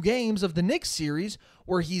few games of the Knicks series,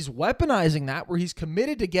 where he's weaponizing that, where he's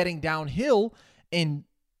committed to getting downhill and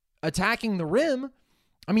attacking the rim.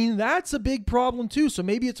 I mean, that's a big problem too. So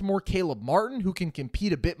maybe it's more Caleb Martin who can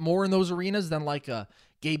compete a bit more in those arenas than like a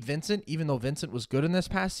Gabe Vincent, even though Vincent was good in this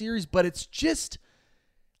past series. But it's just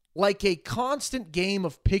like a constant game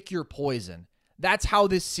of pick your poison. That's how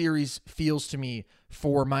this series feels to me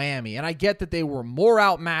for Miami. And I get that they were more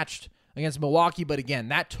outmatched against Milwaukee, but again,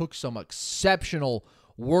 that took some exceptional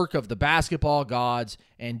work of the basketball gods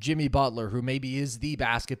and Jimmy Butler, who maybe is the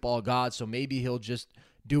basketball god, so maybe he'll just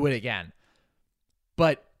do it again.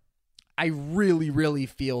 But I really, really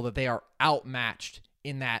feel that they are outmatched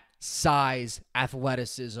in that size,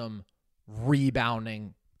 athleticism,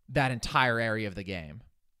 rebounding, that entire area of the game.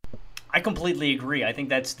 I completely agree. I think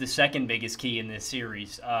that's the second biggest key in this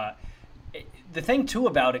series. The thing, too,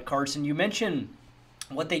 about it, Carson, you mentioned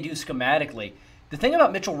what they do schematically. The thing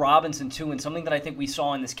about Mitchell Robinson, too, and something that I think we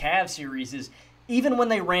saw in this Cavs series is even when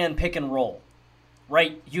they ran pick and roll,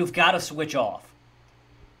 right, you've got to switch off.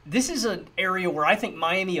 This is an area where I think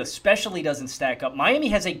Miami especially doesn't stack up. Miami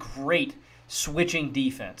has a great switching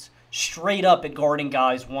defense, straight up at guarding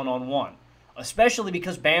guys one-on-one, especially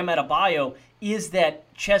because Bam Adebayo is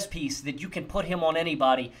that chess piece that you can put him on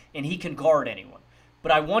anybody and he can guard anyone.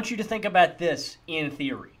 But I want you to think about this in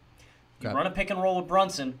theory. You run a pick and roll with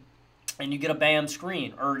Brunson and you get a Bam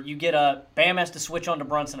screen, or you get a Bam has to switch on to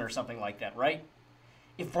Brunson or something like that, right?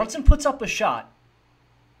 If Brunson puts up a shot,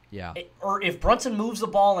 or if Brunson moves the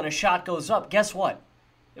ball and a shot goes up, guess what?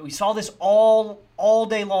 We saw this all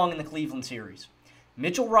day long in the Cleveland series.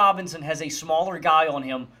 Mitchell Robinson has a smaller guy on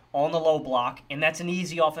him on the low block, and that's an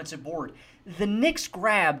easy offensive board. The Knicks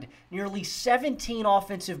grabbed nearly 17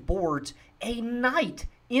 offensive boards a night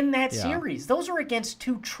in that series. Those are against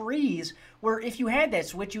two trees where if you had that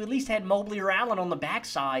switch, you at least had Mobley or Allen on the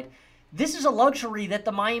backside. This is a luxury that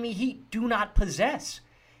the Miami Heat do not possess.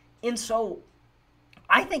 And so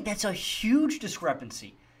I think that's a huge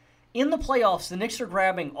discrepancy. In the playoffs, the Knicks are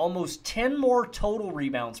grabbing almost 10 more total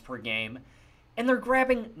rebounds per game, and they're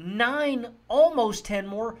grabbing 9, almost 10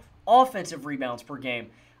 more offensive rebounds per game.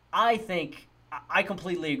 I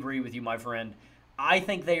completely agree with you, my friend. I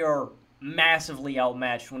think they are massively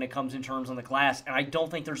outmatched when it comes in terms on the glass, and I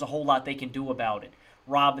don't think there's a whole lot they can do about it.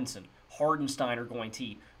 Robinson, Hardenstein are going to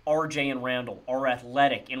eat. RJ and Randall are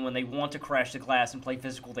athletic, and when they want to crash the glass and play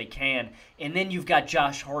physical, they can. And then you've got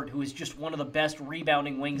Josh Hart, who is just one of the best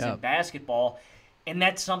rebounding wings in basketball, and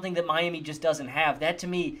that's something that Miami just doesn't have. That, to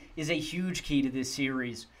me, is a huge key to this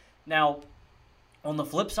series. Now, on the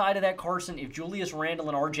flip side of that, Carson, if Julius Randle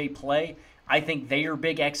and RJ play, I think they are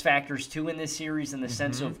big X factors, too, in this series in the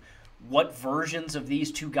sense of what versions of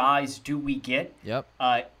these two guys do we get.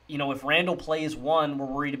 If Randle plays one, we're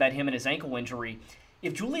worried about him and his ankle injury.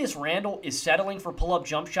 If Julius Randle is settling for pull-up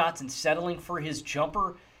jump shots and settling for his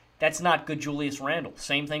jumper, that's not good Julius Randle.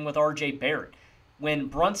 Same thing with R.J. Barrett. When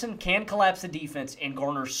Brunson can collapse the defense and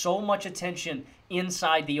garner so much attention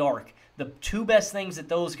inside the arc, the two best things that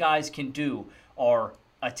those guys can do are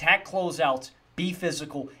attack closeouts, be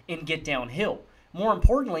physical, and get downhill. More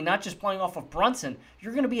importantly, not just playing off of Brunson,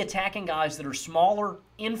 you're going to be attacking guys that are smaller,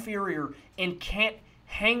 inferior, and can't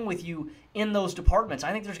hang with you in those departments.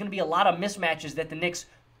 I think there's going to be a lot of mismatches that the Knicks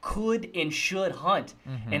could and should hunt,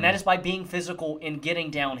 and that is by being physical and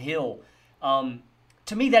getting downhill.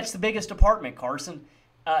 To me, that's the biggest department, Carson.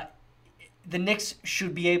 The Knicks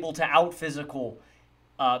should be able to out-physical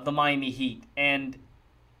the Miami Heat. And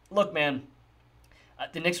look, man,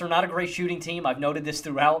 the Knicks are not a great shooting team. I've noted this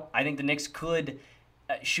throughout. I think the Knicks could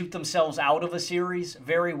shoot themselves out of a series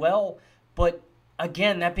very well. But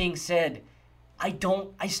again, that being said,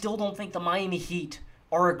 I still don't think the Miami Heat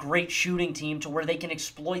are a great shooting team to where they can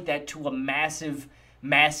exploit that to a massive,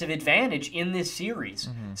 massive advantage in this series.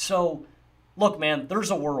 So, look, man, there's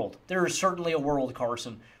a world. There is certainly a world,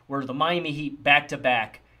 Carson, where the Miami Heat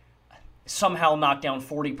back-to-back somehow knock down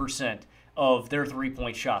 40% of their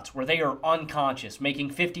three-point shots, where they are unconscious, making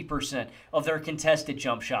 50% of their contested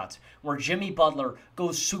jump shots, where Jimmy Butler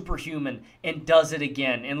goes superhuman and does it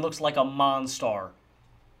again and looks like a monster.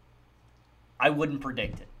 I wouldn't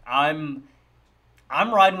predict it. I'm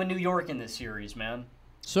riding with New York in this series, man.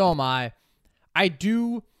 So am I. I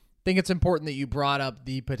do think it's important that you brought up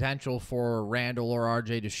the potential for Randall or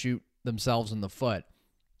RJ to shoot themselves in the foot.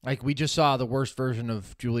 Like, we just saw the worst version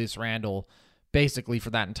of Julius Randle basically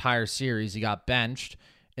for that entire series. He got benched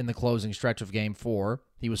in the closing stretch of Game 4.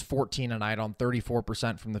 He was 14 a night on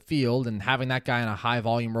 34% from the field, and having that guy in a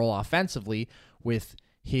high-volume role offensively with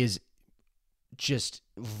his just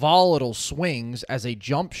volatile swings as a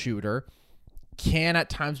jump shooter can at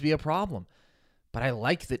times be a problem. But I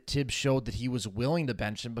like that Tibbs showed that he was willing to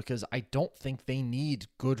bench him because I don't think they need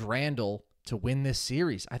good Randall to win this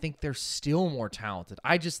series. I think they're still more talented.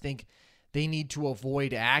 I just think They need to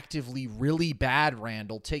avoid actively really bad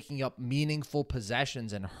Randall taking up meaningful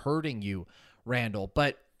possessions and hurting you, Randall.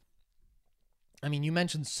 But, I mean, you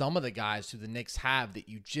mentioned some of the guys who the Knicks have that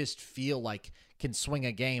you just feel like can swing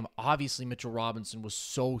a game. Obviously, Mitchell Robinson was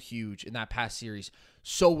so huge in that past series.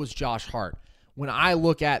 So was Josh Hart. When I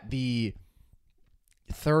look at the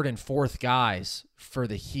third and fourth guys for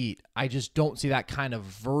the Heat, I just don't see that kind of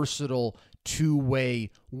versatile two-way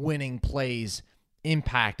winning plays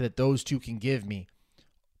impact that those two can give me.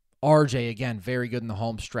 RJ, again, very good in the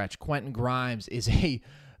home stretch. Quentin Grimes is a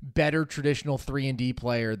better traditional 3-and-D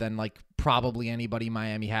player than like probably anybody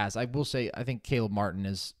Miami has. I will say I think Caleb Martin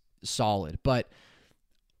is solid, but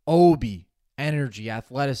Obi, energy,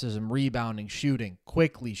 athleticism, rebounding, shooting,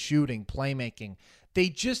 quickly shooting, playmaking. They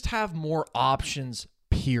just have more options,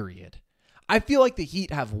 period. I feel like the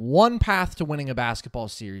Heat have one path to winning a basketball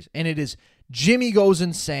series, and it is Jimmy goes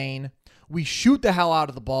insane, we shoot the hell out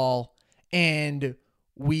of the ball, and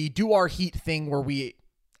we do our Heat thing where we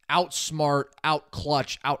outsmart,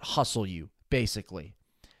 out-clutch, out-hustle you, basically.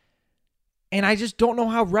 And I just don't know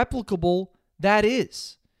how replicable that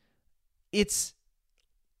is. It's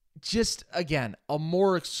just, again, a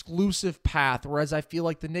more exclusive path, whereas I feel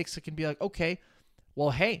like the Knicks can be like, okay,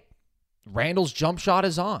 well, hey, Randall's jump shot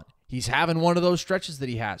is on. He's having one of those stretches that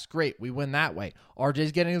he has. Great, we win that way.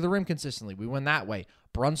 RJ's getting to the rim consistently. We win that way.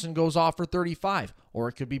 Brunson goes off for 35, or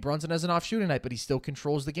it could be Brunson has an off shooting night, but he still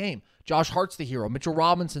controls the game. Josh Hart's the hero. Mitchell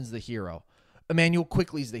Robinson's the hero. Emmanuel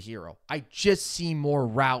Quickley's the hero. I just see more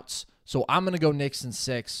routes, so I'm going to go Knicks in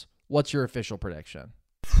 6. What's your official prediction?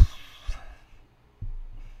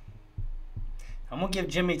 I'm going to give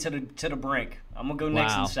Jimmy to the brink. I'm going to go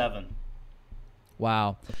Knicks in 7.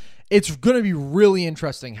 Wow. It's going to be really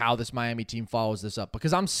interesting how this Miami team follows this up,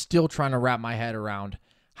 because I'm still trying to wrap my head around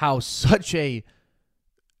how such a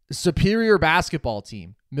superior basketball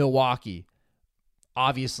team, Milwaukee,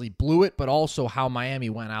 obviously blew it, but also how Miami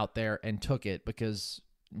went out there and took it because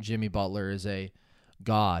Jimmy Butler is a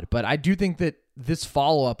god. But I do think that this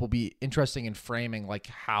follow-up will be interesting in framing like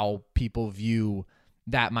how people view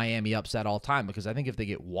that Miami upset all time, because I think if they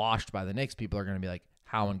get washed by the Knicks, people are going to be like,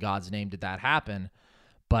 how in God's name did that happen?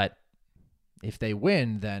 But if they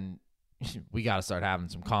win, then we got to start having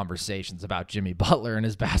some conversations about Jimmy Butler and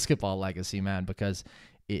his basketball legacy, man, because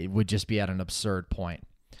it would just be at an absurd point.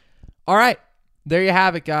 All right, there you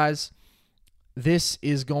have it, guys. This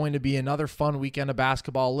is going to be another fun weekend of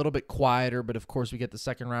basketball, a little bit quieter, but of course we get the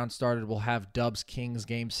second round started. We'll have Dubs-Kings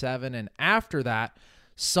Game 7, and after that,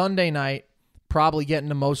 Sunday night, probably getting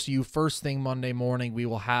to most of you first thing Monday morning, we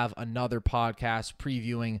will have another podcast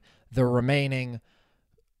previewing the remaining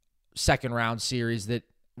second round series that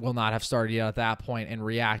will not have started yet at that point and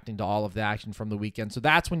reacting to all of the action from the weekend. So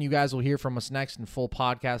that's when you guys will hear from us next in full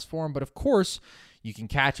podcast form. But of course, you can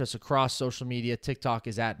catch us across social media. TikTok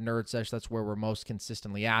is at NerdSesh. That's where we're most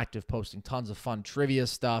consistently active, posting tons of fun trivia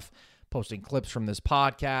stuff, posting clips from this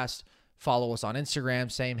podcast. Follow us on Instagram,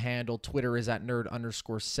 same handle. Twitter is at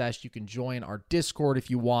nerd_sesh. You can join our Discord if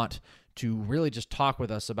you want to really just talk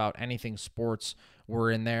with us about anything sports.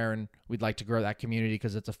 We're in there, and we'd like to grow that community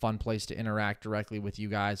because it's a fun place to interact directly with you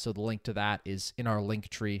guys. So the link to that is in our link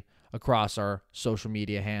tree across our social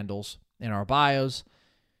media handles in our bios.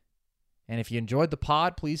 And if you enjoyed the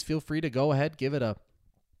pod, please feel free to go ahead, give it a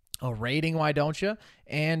rating, why don't you?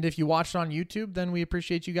 And if you watched on YouTube, then we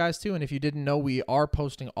appreciate you guys too. And if you didn't know, we are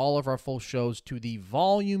posting all of our full shows to the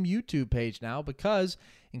Volume YouTube page now, because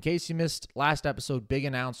in case you missed last episode, big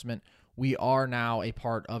announcement, we are now a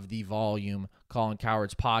part of the Volume, Colin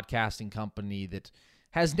Cowherd's podcasting company that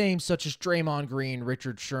has names such as Draymond Green,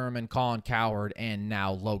 Richard Sherman, Colin Cowherd, and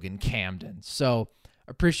now Logan Camden. So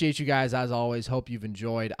appreciate you guys as always. Hope you've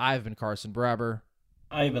enjoyed. I've been Carson Breber.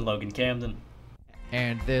 I've been Logan Camden.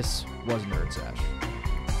 And this was Nerd Sesh.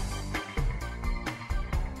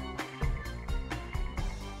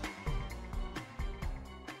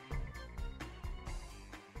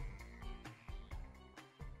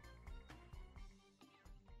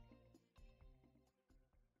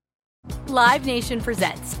 Live Nation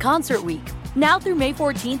presents Concert Week. Now through May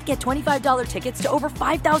 14th, get $25 tickets to over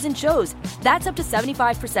 5,000 shows. That's up to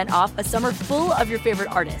 75% off a summer full of your favorite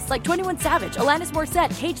artists like 21 Savage, Alanis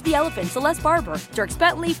Morissette, Cage the Elephant, Celeste Barber, Dierks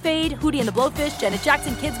Bentley, Fade, Hootie and the Blowfish, Janet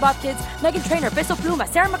Jackson, Kidz Bop Kids, Meghan Trainor, Bissell Pluma,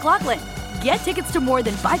 Sarah McLachlan. Get tickets to more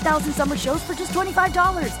than 5,000 summer shows for just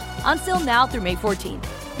 $25. Until now through May 14th.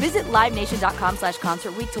 Visit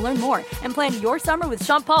LiveNation.com/Concert Week to learn more and plan your summer with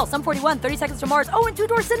Sean Paul, Sum 41, 30 Seconds to Mars, and Two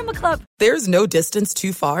Door Cinema Club. There's no distance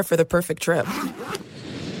too far for the perfect trip.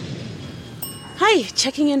 Hi,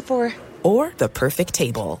 checking in for... Or the perfect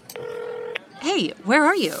table. Hey, where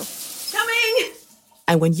are you? Coming!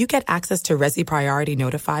 And when you get access to Resi Priority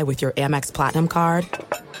Notify with your Amex Platinum card...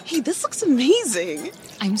 Hey, this looks amazing.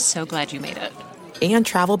 I'm so glad you made it. And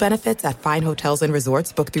travel benefits at fine hotels and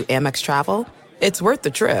resorts booked through Amex Travel, it's worth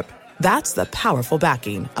the trip. That's the powerful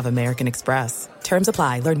backing of American Express. Terms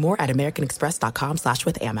apply. Learn more at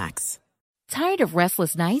americanexpress.com/withAmex. Tired of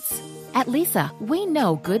restless nights? At Leesa, we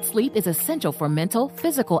know good sleep is essential for mental,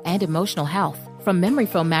 physical, and emotional health. From memory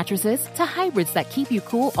foam mattresses to hybrids that keep you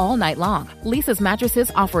cool all night long, Leesa's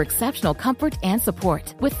mattresses offer exceptional comfort and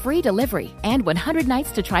support with free delivery and 100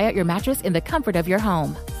 nights to try out your mattress in the comfort of your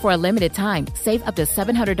home. For a limited time, save up to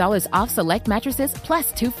 $700 off select mattresses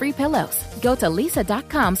plus 2 free pillows. Go to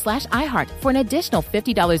leesa.com/iHeart for an additional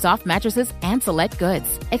 $50 off mattresses and select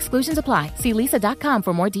goods. Exclusions apply. See leesa.com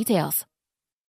for more details.